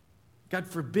 God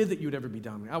forbid that you would ever be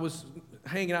dominant. I was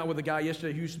hanging out with a guy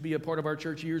yesterday who used to be a part of our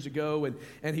church years ago,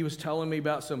 and he was telling me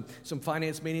about some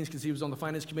finance meetings because he was on the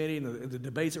finance committee and the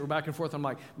debates that were back and forth. I'm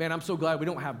like, man, I'm so glad we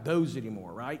don't have those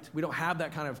anymore, right? We don't have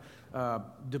that kind of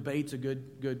debate's a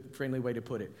good friendly way to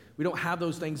put it. We don't have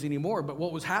those things anymore, but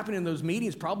what was happening in those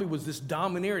meetings probably was this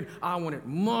domineering, I want it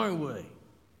my way.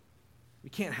 We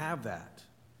can't have that,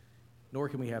 nor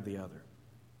can we have the other.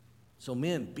 So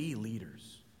men, be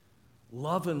leaders.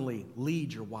 Lovingly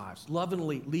lead your wives.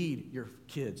 Lovingly lead your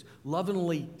kids.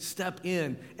 Lovingly step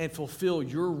in and fulfill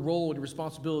your role and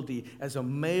responsibility as a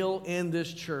male in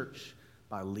this church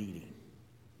by leading.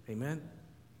 Amen?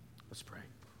 Let's pray.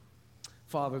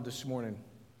 Father, this morning,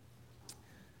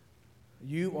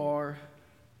 you are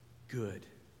good.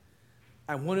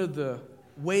 And one of the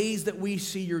ways that we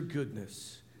see your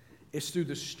goodness is through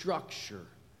the structure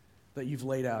that you've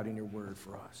laid out in your word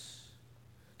for us.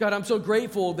 God, I'm so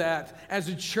grateful that as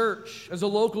a church, as a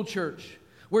local church,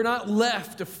 we're not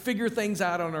left to figure things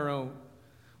out on our own.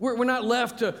 We're not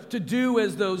left to do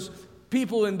as those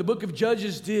people in the book of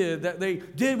Judges did, that they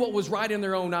did what was right in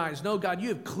their own eyes. No, God, you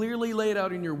have clearly laid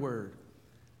out in your word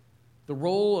the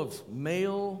role of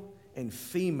male and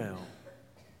female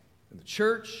in the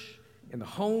church, in the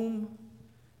home,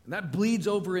 and that bleeds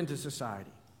over into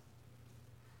society.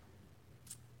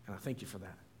 And I thank you for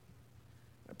that.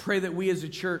 I pray that we as a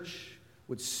church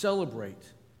would celebrate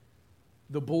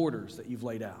the borders that you've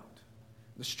laid out,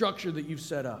 the structure that you've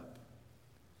set up,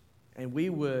 and we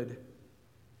would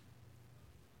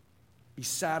be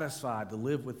satisfied to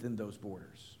live within those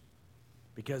borders.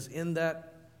 Because in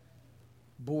that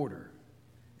border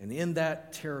and in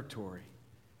that territory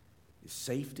is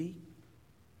safety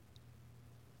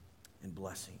and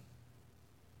blessing.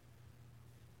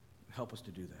 Help us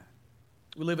to do that.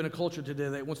 We live in a culture today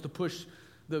that wants to push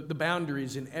the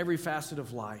boundaries in every facet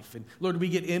of life. And Lord, we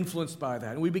get influenced by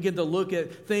that. And we begin to look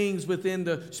at things within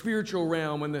the spiritual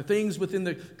realm and the things within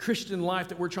the Christian life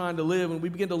that we're trying to live. And we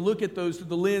begin to look at those through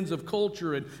the lens of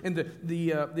culture and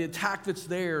the attack that's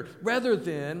there, rather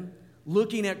than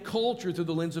looking at culture through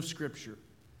the lens of Scripture.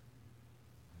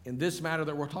 In this matter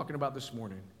that we're talking about this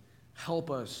morning, help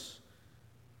us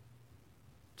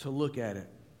to look at it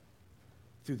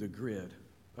through the grid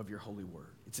of your holy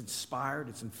word. It's inspired,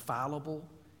 it's infallible,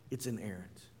 it's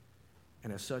inerrant.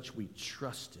 And as such, we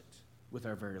trust it with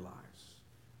our very lives.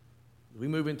 As we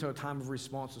move into a time of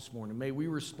response this morning, may we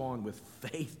respond with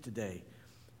faith today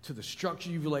to the structure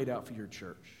you've laid out for your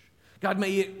church. God,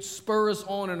 may it spur us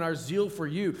on in our zeal for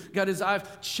you. God, as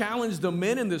I've challenged the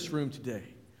men in this room today,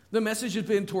 the message has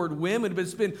been toward women, but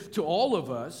it's been to all of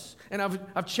us. And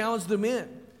I've challenged the men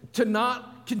to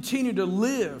not continue to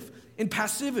live in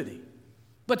passivity,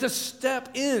 but to step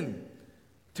in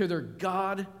to their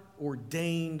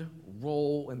God-ordained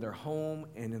role in their home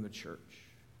and in the church.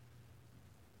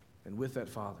 And with that,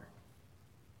 Father,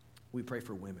 we pray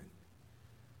for women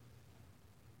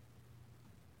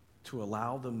to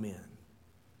allow the men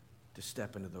to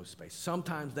step into those spaces.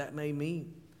 Sometimes that may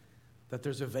mean that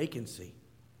there's a vacancy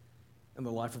in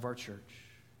the life of our church,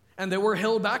 and that we're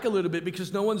held back a little bit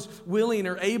because no one's willing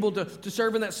or able to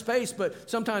serve in that space, but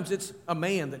sometimes it's a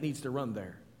man that needs to run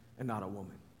there and not a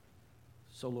woman.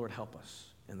 So, Lord, help us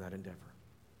in that endeavor.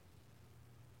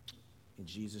 In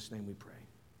Jesus' name we pray.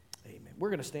 Amen. We're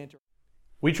going to stand to...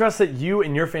 We trust that you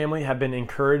and your family have been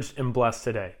encouraged and blessed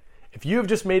today. If you have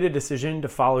just made a decision to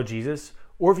follow Jesus,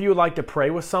 or if you would like to pray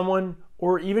with someone,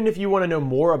 or even if you want to know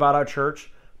more about our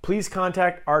church, please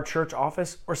contact our church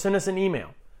office or send us an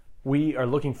email. We are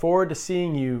looking forward to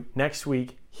seeing you next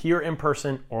week here in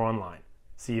person or online.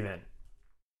 See you then.